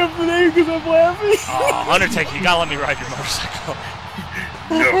 I'm fucking up the name because I'm laughing. Oh, Undertaker, you gotta let me ride your motorcycle.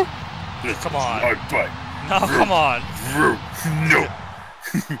 No. Come on. My butt. No, come on. No.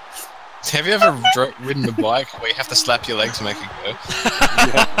 Have you ever ridden a bike where you have to slap your leg to make it go?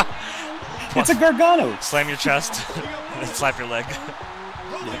 It's a Gargano. Slam your chest and slap your leg.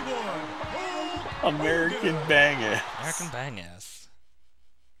 American Banger. American Bang Ass.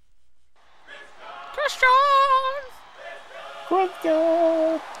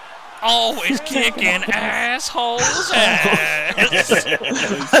 Christian. Always kicking assholes' ass.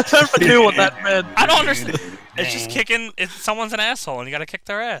 I never knew what that meant. I don't understand. It's just kicking. If someone's an asshole and you gotta kick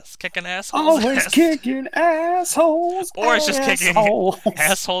their ass. Kicking assholes. Always ass. kicking assholes. Or it's just kicking assholes.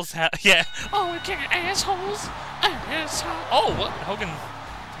 assholes. Yeah. Oh, we're kicking assholes. Asshole. Oh, what? Hogan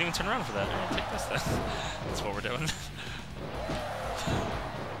didn't even turn around for that. I'll take this then. That's what we're doing.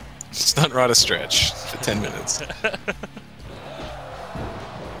 Stunt Rider stretch for 10 minutes.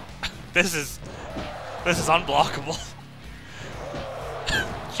 This is unblockable.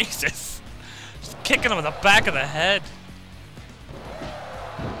 Jesus. Just kicking him in the back of the head.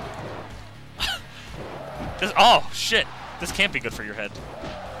 Oh, shit. This can't be good for your head.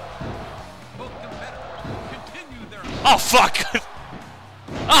 Oh, fuck.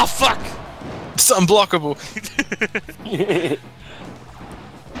 Oh, fuck. It's unblockable.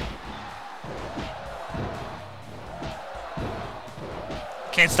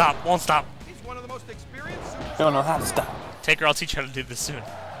 Can't stop. Won't stop. He's one of the most experienced. Don't know how to stop. Taker, I'll teach you how to do this soon.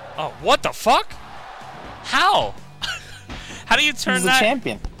 Oh, what the fuck? How? How do you turn He's that? the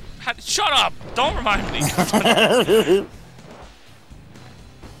champion. Shut up! Don't remind me. Oh,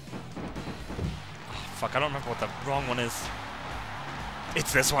 fuck, I don't remember what the wrong one is.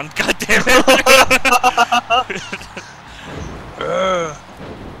 It's this one. God damn it!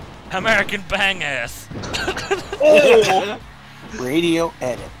 American bang ass. oh. Radio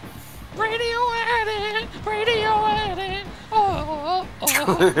edit. Radio edit. Radio edit. Oh.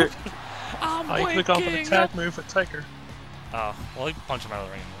 I'm I click on the attack move at Taker. Oh, well, he punched him out of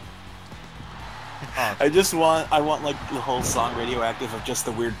the ring. Oh. I want like the whole song radioactive of just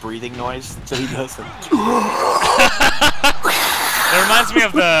the weird breathing noise so he does it. It reminds me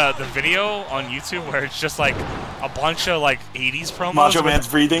of the video on YouTube where it's just like a bunch of like 80s promos. Macho Man's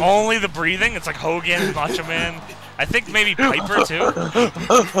breathing? Only the breathing. It's like Hogan, Macho Man. I think maybe Piper too.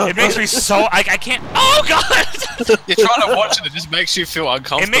 It makes me so I can't. Oh god! You're trying to watch it. It just makes you feel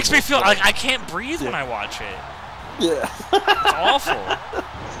uncomfortable. It makes me feel like I can't breathe when I watch it. Yeah. It's awful.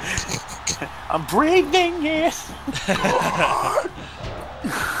 I'm breathing, yes.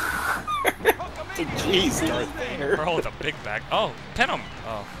 Jeez, Darth Vader. Bro with a big back. Oh, pin him.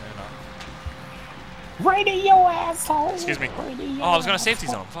 Oh, Radio asshole. excuse me. Oh, I was gonna safety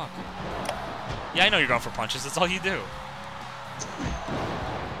zone. Fuck. Yeah, I know you're going for punches. That's all you do.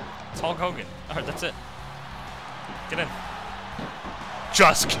 It's Hulk Hogan. Alright, that's it. Get in.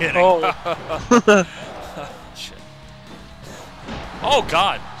 Just kidding. Oh. Shit. Oh,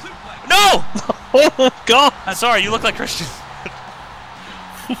 God. No! Oh god! Sorry, you look like Christian.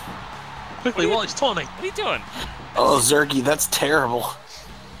 Quickly, while he's taunting. What are you doing? Oh, Zergy, that's terrible.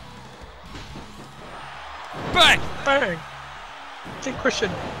 Bang! Bang! Take Christian.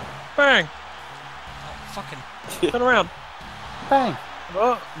 Bang! Oh, fucking. Turn around. Bang.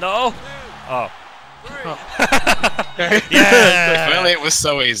 Oh. No! Oh. Okay. Yeah! Well, it was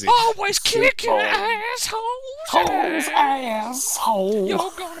so easy. Always kick your assholes! Asshole.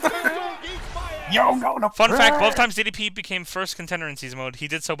 You're gonna You're gonna Fun fact, both times DDP became first contender in season mode, he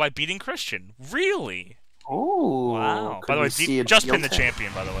did so by beating Christian. Really? Ooh. Wow. By Could the we way, see a just heel pin the turn?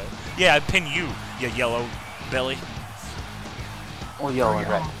 champion, by the way. Yeah, I pin you, you yellow belly. Oh, yellow and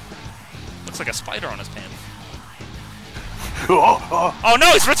red. Looks like a spider on his pants. Oh, Oh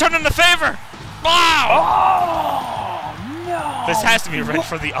no, he's returning the favor! Wow! Oh, no. This has to be read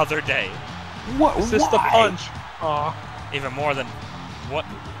for the other day. What? Is this the why? punch? Aw. Even more than what?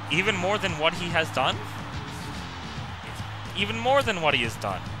 Even more than what he has done? Even more than what he has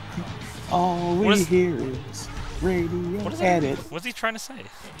done. All What we is- hear is radio What is that? edit. What's he trying to say?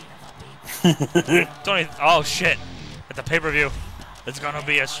 Don't even, oh shit! At the pay-per-view, it's gonna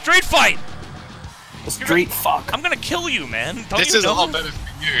be a street fight. Street fuck. I'm gonna kill you, man. Don't This you is a know lot this? better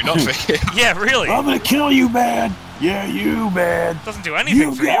for you, not for him. Yeah, really. I'm gonna kill you, man. Yeah, you, man. Doesn't do anything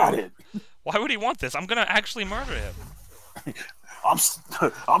You for got you. it. Why would he want this? I'm gonna actually murder him.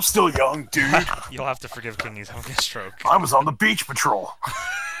 I'm still young, dude. You'll have to forgive King. He's having a stroke. I was on the beach patrol.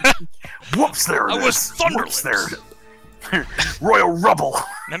 Whoops, there it I is. was Whoops, there Thunderlips. it is. Royal Rubble.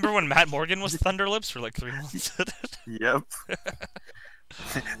 Remember when Matt Morgan was Thunderlips for like 3 months? Yep.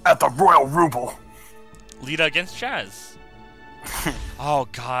 At the Royal Ruble. Lita against Jazz. Oh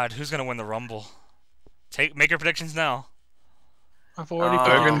God, who's gonna win the Rumble? Make your predictions now. I've already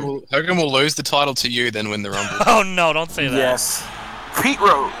picked. Hogan will lose the title to you, then win the Rumble. Oh no, don't say that. Yes. Pete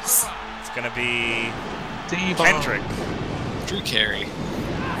Rose. It's gonna be Diva. Kendrick, Drew Carey.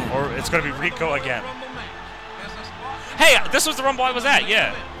 or it's gonna be Rico again. Hey, this was the Rumble I was at.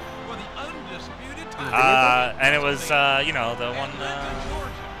 Yeah. And it was you know, the one.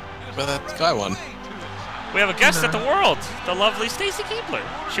 Well, that guy won. We have a guest at the World, the lovely Stacy Keebler.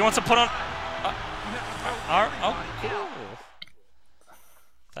 She wants to put on. Oh, cool.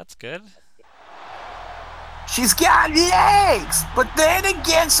 That's good. She's got legs, but then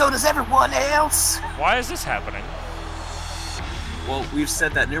again, so does everyone else. Why is this happening? Well, we've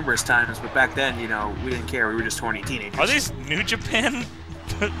said that numerous times, but back then, you know, we didn't care. We were just horny teenagers. Are these New Japan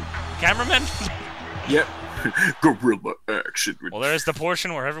cameramen? Yep. Gorilla action. Well, there's the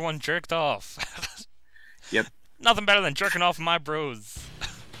portion where everyone jerked off. Yep. Nothing better than jerking off my bros.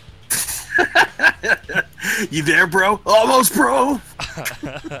 You there, bro? Almost, bro.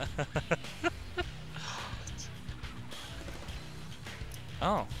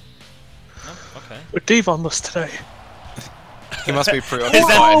 Oh. Okay. We're Diva on this today. He must be Is that-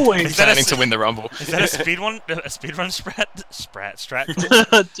 preoccupied, is that a- planning to win the Rumble. Is that a speed one? A speed run strat?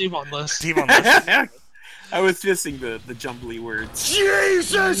 Diva on this. Diva on this. I was missing the jumbly words.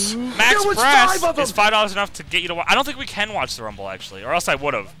 Jesus! Max There was Press 5 of them! is $5 enough to get you to watch. I don't think we can watch the Rumble actually, or else I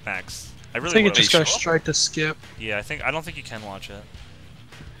would have, Max. I I really think would it just have. goes straight to skip. Yeah, I don't think you can watch it.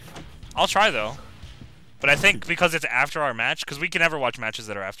 I'll try though. But I think because it's after our match, because we can never watch matches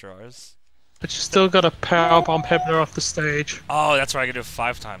that are after ours. But you still got to powerbomb Hebner off the stage. Oh, that's right. I can do it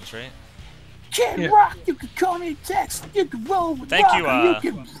 5 times, right? Kid Rock, you can call me text, you can roll with Thank rock, you, or you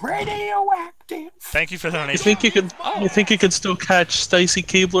can radioactive. Thank you for the donation. You think you can still catch Stacy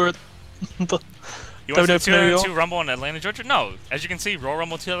Keibler at the You want to see WWE? 2002 Rumble in Atlanta, Georgia? No. As you can see, Royal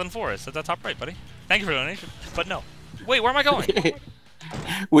Rumble 2004 is at the top right, buddy. Thank you for the donation. But no. Wait, where am I going?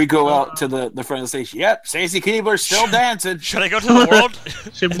 We go out to the front of the station. Yep, Stacey Keibler's still dancing. Should I go to the world?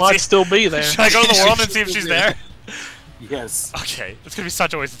 She might still be there. Should I go to the world and see if she's there? Yes. Okay, it's gonna be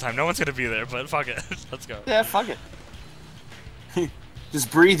such a waste of time. No one's gonna be there, but fuck it. Let's go. Yeah, fuck it. Just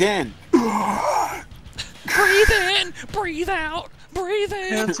breathe in. Breathe in, breathe out, breathe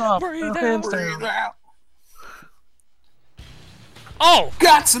in, Hands up, breathe out. hands Breathe down. out. Oh!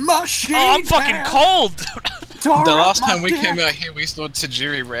 Got some machine. Oh, I'm fucking cold! The last time we came out here, we saw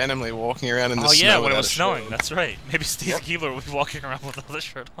Tajiri randomly walking around in the snow. Oh yeah, when it was without a snowing, shirt. that's right. Maybe Stacey Keibler will be walking around with a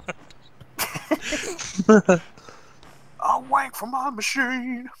shirt on. I'll wank from my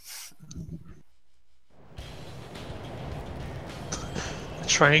machine. The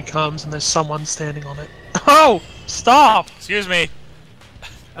train comes and there's someone standing on it. Oh! Stop! Excuse me.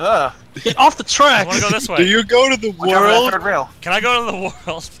 Get off the track! I wanna go this way. Do you go to the world? Third rail. Can I go to the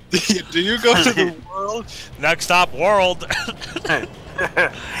world? Do you go to the world? Next stop, world.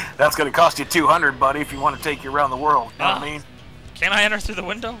 That's gonna cost you 200, buddy, if you want to take you around the world. You know what I mean? Can I enter through the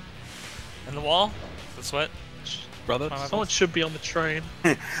window? In the wall? The sweat? Brother? Someone should be on the train.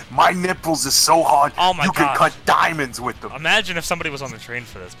 My nipples is so hard. Oh my you can gosh. cut diamonds with them. Imagine if somebody was on the train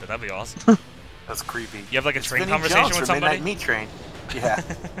for this, but that'd be awesome. That's creepy. You have like a train Vinny conversation Jones with from somebody? Midnight Meat Train. Yeah.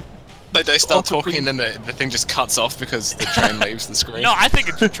 They start talking and then the thing just cuts off because the train leaves the screen. No, I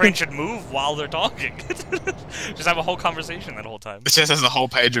think a train should move while they're talking. Just have a whole conversation that whole time. It just has a whole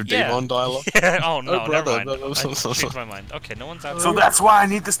page of Yeah. Devon dialogue. Yeah. Oh no, Oh, brother. never mind. I changed my mind. Okay, no one's out So here. that's why I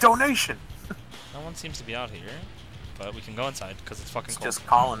need this donation. No one seems to be out here, but we can go inside because it's fucking cold. Just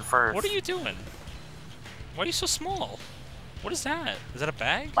calling first. What are you doing? Why are you so small? What is that? Is that a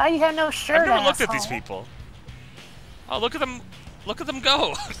bag? Why you have no shirt? I've never looked at these asshole? people. Oh, look at them! Look at them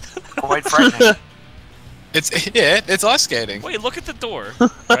go! Quite frightening. It's ice skating. Wait, look at the door,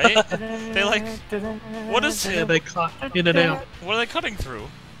 right? They like, what is? Yeah, they cut in and out. What are they cutting through?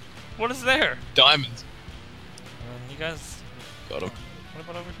 What is there? Diamonds. You guys, Got him. what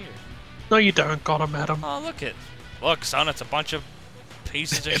about over here? No, you don't got him, Adam. Oh, look, son, it's a bunch of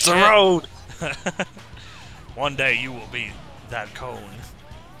pieces of It's shit. a road. One day you will be that cone.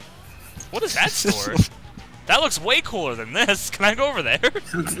 What is that store? That looks way cooler than this. Can I go over there?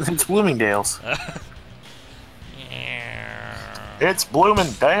 It's Bloomingdale's. It's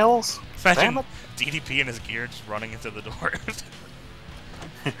Bloomingdale's. Imagine Damn it. DDP in his gear just running into the door.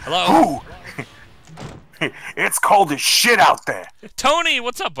 Hello? Ooh. It's cold as shit out there. Tony,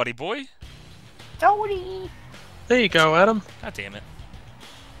 what's up, buddy boy? Tony. There you go, Adam. God damn it.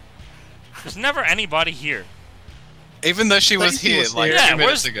 There's never anybody here. Even though she was Stacey here was like here. 2 Yeah, minutes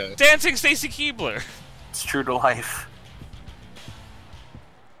where's ago. dancing Stacey Keibler? It's true to life.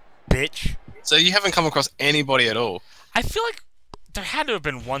 Bitch. So you haven't come across anybody at all. I feel like there had to have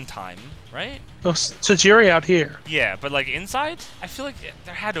been one time, right? Oh, Tajiri out here. Yeah, but like inside, I feel like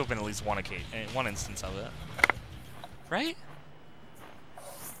there had to have been at least one instance of it, right?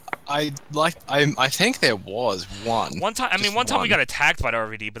 I think there was one. One time, I mean, Just one time we one. got attacked by the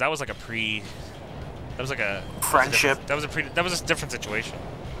RVD, but that was like a that was like a Friendship. That was a different situation.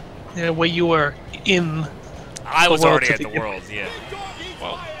 Yeah, where you were in. I was world already to at the begin world, yeah.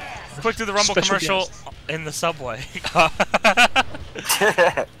 Well, quick through the Rumble Special commercial guest. in the subway.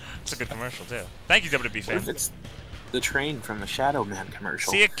 It's a good commercial too. Thank you, WWE What fan. if it's the train from the Shadow Man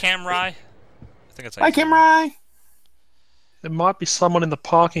commercial? See it, Cam Rye? I think it's. Hi, Kim Rye. There might be someone in the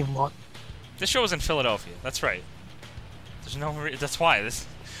parking lot. This show was in Philadelphia. That's right. There's no. That's why this.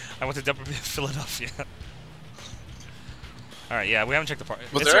 I went to WWE Philadelphia. All right, yeah, we haven't checked the park.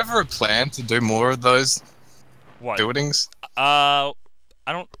 Was there ever a plan to do more of those what? buildings? I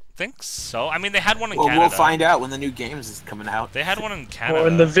don't think so. I mean, they had one in Well, Canada. we'll find out when the new games is coming out. They had one in Canada. Or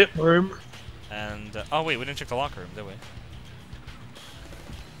in the VIP room. And oh wait, we didn't check the locker room, did we?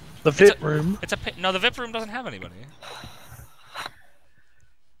 The VIP room. It's a no. The VIP room doesn't have anybody.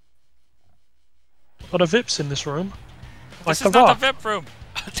 A lot of VIPs in this room. Like This the is not Rock. the VIP room.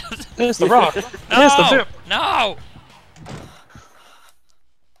 There's the Rock. No! There's the VIP. No!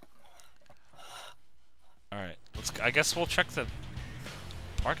 Alright, I guess we'll check the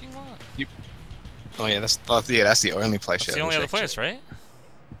parking lot? Oh yeah, that's the only place. That's you the only other haven't checked place, right?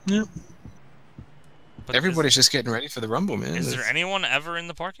 Yeah. But everybody's just getting ready for the Rumble, man. Is there anyone ever in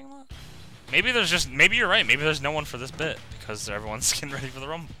the parking lot? Maybe there's just. Maybe you're right. Maybe there's no one for this bit because everyone's getting ready for the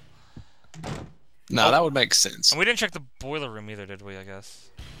Rumble. No, that would make sense. And we didn't check the boiler room either, did we? I guess.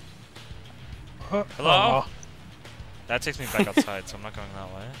 Hello? Hello? That takes me back outside, so I'm not going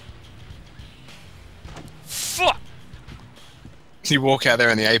that way. Fuck! You walk out there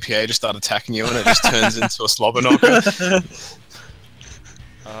and the APA just start attacking you and it just turns into a slobber knocker.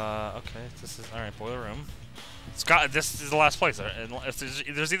 Okay, this is alright. Boiler room. Scott, this is the last place.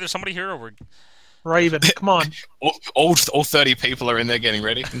 If there's either somebody here or we're. Raven, come on. all 30 people are in there getting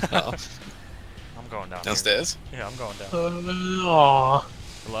ready. I'm going down. Downstairs? Here. Yeah, I'm going down. Aw.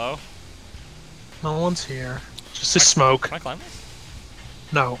 Hello? No one's here. Just a smoke. Can I climb this?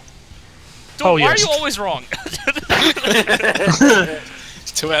 No. Dude, Oh, why yes. are you always wrong?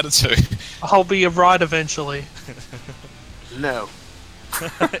 2 out of 2. I'll be right eventually. No.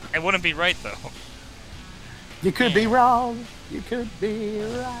 It wouldn't be right, though. You could be wrong. You could be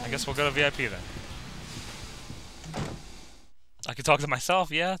right. I guess we'll go to VIP then. I could talk to myself,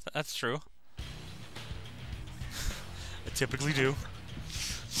 yeah, that's true. I typically do.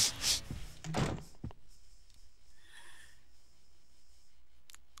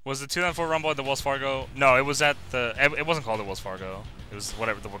 Was the 2004 Rumble at the Wells Fargo? No, it was at the... It wasn't called the Wells Fargo. It was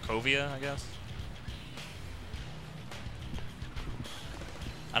whatever, the Wachovia, I guess.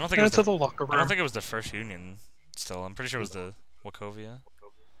 I don't think it was the locker room. I don't think it was the First Union still. I'm pretty sure it was the Wachovia.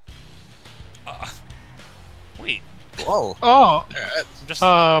 Wait. Whoa. Oh. I'm just...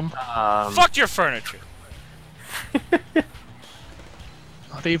 Fuck your furniture!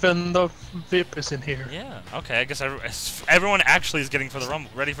 Not even the VIP is in here. Yeah, okay, I guess everyone actually is getting for the Rumble,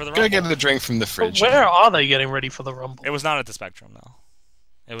 ready for the Rumble. Go get a drink from the fridge. But where are they getting ready for the Rumble? It was not at the Spectrum, though.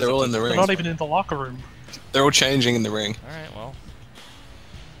 They're all in the ring. They're not even in the locker room. They're all changing in the ring. Alright, well...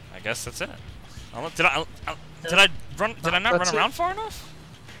 I guess that's it. Did I not run around far enough?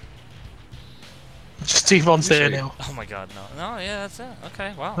 Just Devon's there now. Oh my god, no. No, yeah, that's it.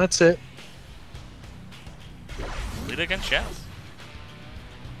 Okay, wow. That's it. Lead against Jazz.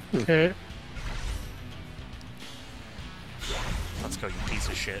 Okay. Let's go, you piece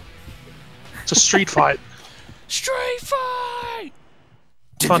of shit. It's a street fight. Street fight!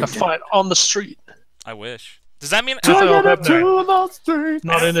 Trying to fight on the street. I wish. Does that mean... Not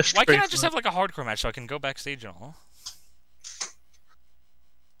in a street. Why can't I just have like a hardcore match so I can go backstage and all?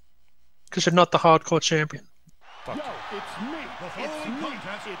 Because you're not the hardcore champion. Fuck.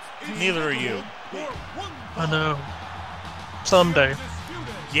 Neither are you. I know. Someday.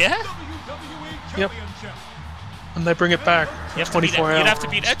 Yeah? Yep. And they bring it back. You 24 hours. You'd have to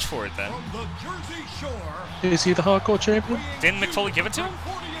beat Edge for it then. Is he the hardcore champion? Didn't Mick Foley give it to him?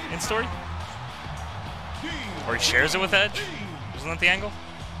 In story? Or he shares it with Edge? Wasn't that the angle?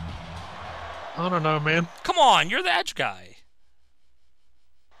 I don't know, man. Come on, you're the Edge guy.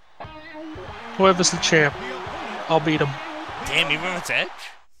 Whoever's the champ, I'll beat him. Damn, even if it's Edge?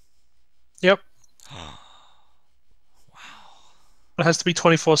 Yep. It has to be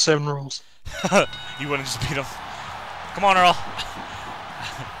 24/7 rules. You wouldn't just beat him. Come on, Earl.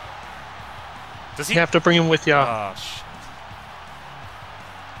 Does he You have to bring him with you. Oh, shit.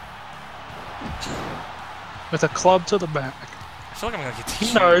 With a club to the back. I feel like I'm gonna get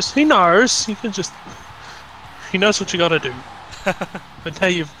He knows. He knows. You can just. He knows what you gotta do. But now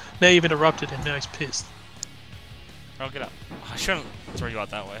you've interrupted him. Now he's pissed. Earl, get up. I shouldn't throw you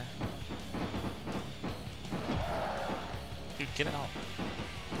out that way. Dude, get out.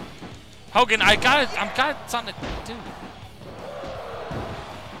 Hogan, I got it. I'm got something to do.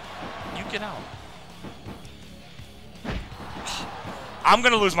 You get out. I'm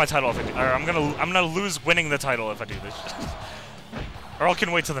gonna lose my title if I do. Or I'm gonna lose winning the title if I do this. Earl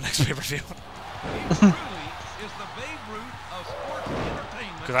can wait till the next pay-per-view.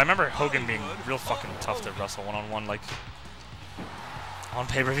 Because I remember Hogan being real fucking tough to wrestle one-on-one, like on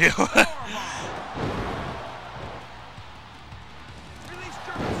pay-per-view.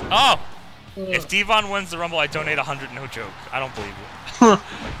 Oh! If Devon wins the Rumble, I donate 100, no joke. I don't believe you.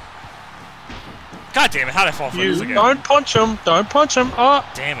 God damn it, how'd I fall for this again? Don't punch him! Don't punch him! Oh!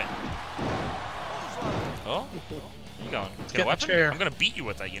 Damn it. Oh? Where you going? Get a weapon? I'm gonna beat you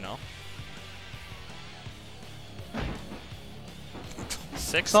with that, you know.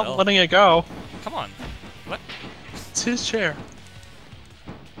 6 Stop letting it go. Come on. What? It's his chair.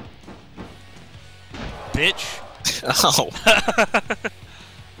 Bitch. Oh.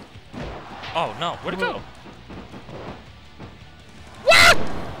 Oh no, where'd it go? What?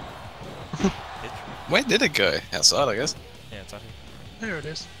 Where did it go? Outside, I guess. Yeah, it's out here. There it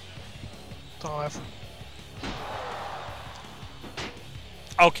is. Dive.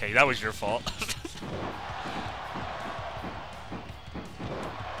 Okay, that was your fault.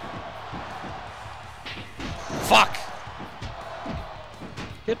 fuck!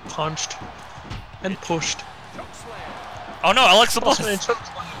 Get punched. And pushed. Oh no, Alexa Bliss! Hulkamania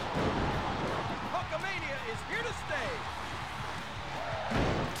is here to stay.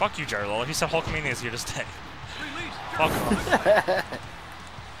 Fuck you, Jerry Lawler. He said Hulkamania is here to stay. Fuck off.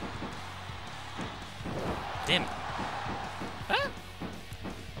 Damn it. Huh?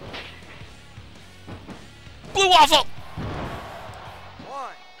 Blue waffle!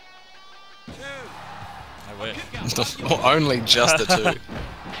 1, 2. I wish. Only just the 2.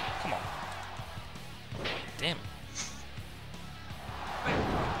 Come on. Damn it.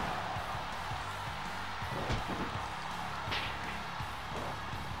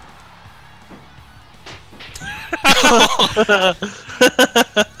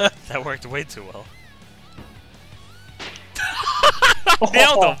 That worked way too well.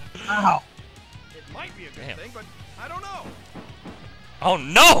 Nailed him! Wow. It might be a good Damn. thing, but I don't know. Oh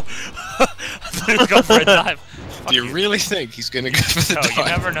no! I thought he was going for a dive. Do you really think he's gonna go for the No, dive? you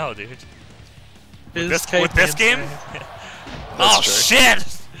never know, dude. With this Caveman's game? saying. Oh true. shit!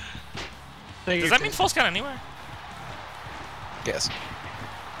 Thank Does you, that mean false count anywhere? Yes.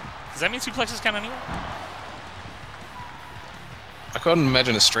 Does that mean suplexes count anywhere? I couldn't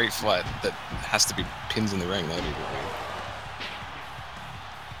imagine a street fight that has to be pins in the ring. That'd be weird.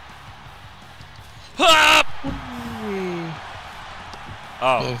 Ah!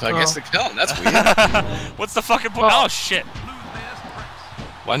 Oh. Well, I guess they can't. That's weird. What's the fucking point? Oh shit!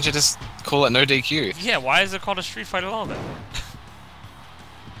 Why don't you just call it no DQ? Yeah, why is it called a street fight at all then?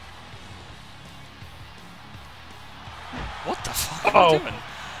 What the fuck are you doing?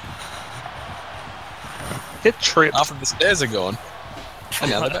 Get tripped. After the stairs are gone. And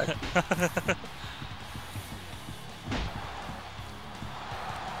now they're back.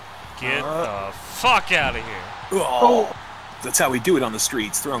 Get the fuck out of here. Oh. That's how we do it on the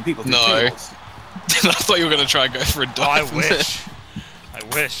streets, throwing people through tables. I thought you were gonna try and go for a dive. Oh, I wish. I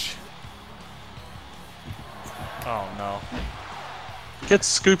wish. Oh no. Get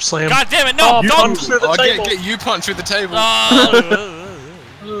scoop slam. God damn it, no! You Don't! punch through the table. Get you punch through the table.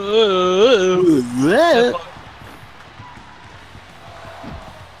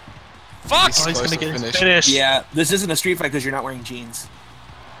 Fuck! Oh, he's gonna get finish. finished. Yeah, this isn't a street fight because you're not wearing jeans.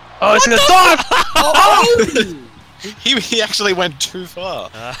 Oh, he's gonna dive! He actually went too far.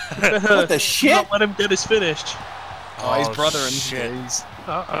 What the shit? Not let him get his finish. Oh, his Oh, brother and shit. he's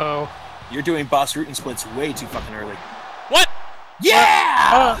Uh-oh. You're doing boss root and splits way too fucking early. What?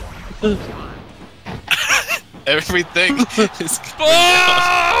 Yeah! everything is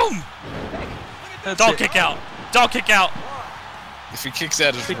Boom! That's Don't it. kick out. Don't kick out. If he kicks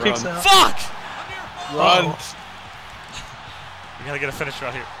out, just If he run. kicks out. Fuck! Run. Oh. We gotta get a finish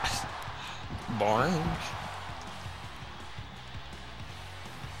out here. Boring.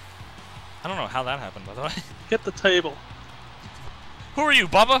 I don't know how that happened, by the way. Get the table. Who are you,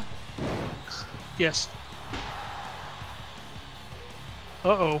 Bubba? Yes.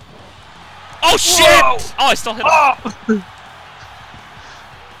 Uh-oh. Oh shit! Whoa! Oh, I still hit him. Oh!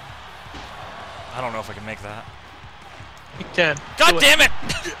 I don't know if I can make that. You can. God Do it. damn it!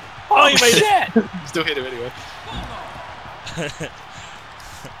 Oh, you made it! Still hit him anyway.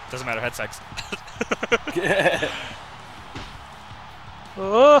 Doesn't matter, head sex.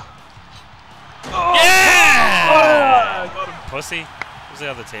 Oh. Oh. Yeah! Oh, I got him. Pussy. Where's the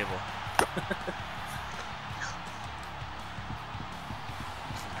other table?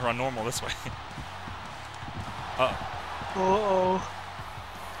 I run normal this way. Uh-oh. Uh-oh.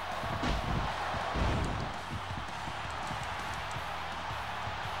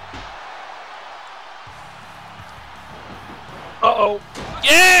 Uh-oh.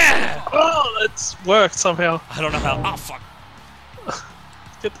 Yeah! Oh, that's worked somehow. I don't know how. Oh, fuck.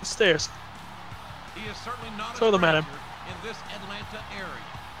 Get the stairs. He is certainly not Throw them at him. in this Atlanta area.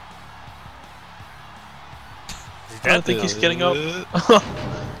 Is he I don't dead? think he's getting up.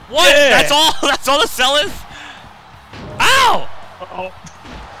 What? Yeah! That's all? That's all the sell is? Ow! Uh-oh.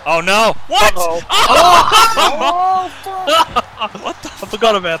 Oh no! What? Uh-oh. Oh! What the I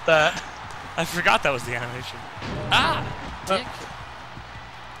forgot about that. I forgot that was the animation. Ah! Dick.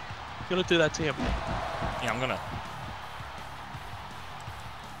 You gotta do that to him. Yeah, I'm gonna.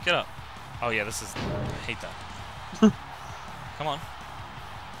 Get up. Oh yeah, this is. I hate that. Come on.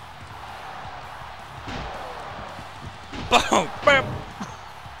 Boom! Bam!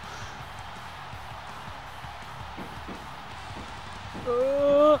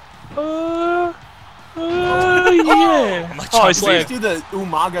 Yeah! my Oh, he's chopstick. leg. Do the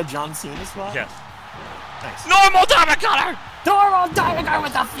Umaga John Cena spot? Yes. Nice. Normal diamond cutter! Normal diamond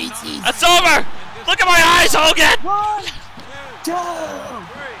with the feetsies. That's over! Look at my eyes, Hogan! 1, 2,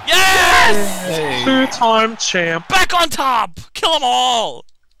 Yes! Hey. Two-time champ. Back on top! Kill them all!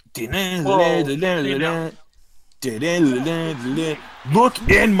 Look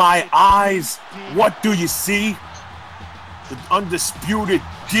in my eyes. What do you see? The undisputed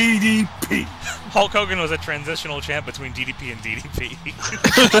DDP. Hulk Hogan was a transitional champ between DDP and DDP.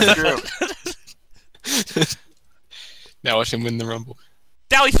 True. Now watch him win the Rumble.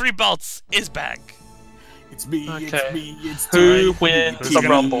 Dowie 3 belts is back. It's me, Okay. it's me, it's Who me. wins the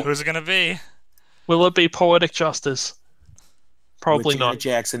Rumble? Who's it gonna be? Will it be Poetic Justice? Probably Janet not.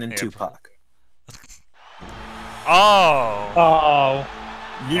 Jackson and Yeah. Tupac. Oh. Oh,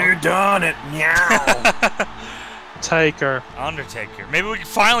 You done it, meow. Taker. Undertaker. Maybe we can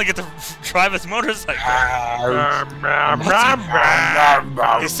finally get to drive his motorcycle.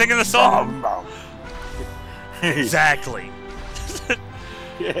 He's singing the song. Exactly.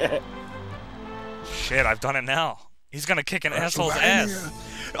 Yeah. Shit, I've done it now. He's gonna kick an asshole's ass.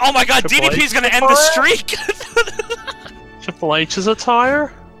 Oh my god, Triple DDP's H gonna end the streak! Triple H's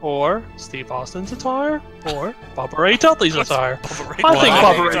attire? Or Steve Austin's attire? Or Bubba Ray Dudley's attire? I think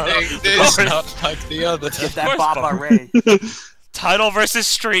Bubba Ray Dudley. It's not like the other. Get that course, Baba Ray. Title versus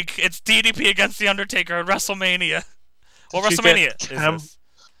streak. It's DDP against The Undertaker at WrestleMania. What Did you WrestleMania get is Cam- this?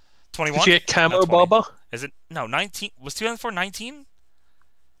 21? Did you get Camo No, 20. Bubba? Is it? No, 19. Was 2004 19?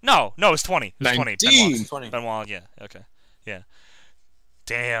 No, it's 20. It was 20. 19. Benoit, yeah, okay. Yeah.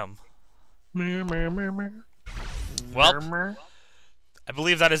 Damn. Well, I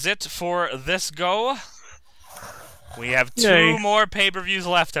believe that is it for this go. We have two more pay-per-views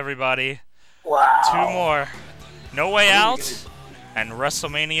left, everybody. Wow. 2 more. No Way Out and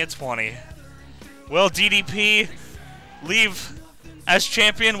WrestleMania 20. Will DDP leave as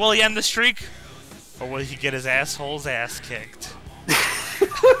champion? Will he end the streak? Or will he get his asshole's ass kicked?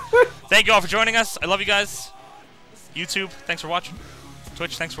 Thank you all for joining us. I love you guys. YouTube, thanks for watching.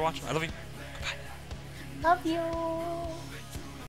 Twitch, thanks for watching. I love you. Love you.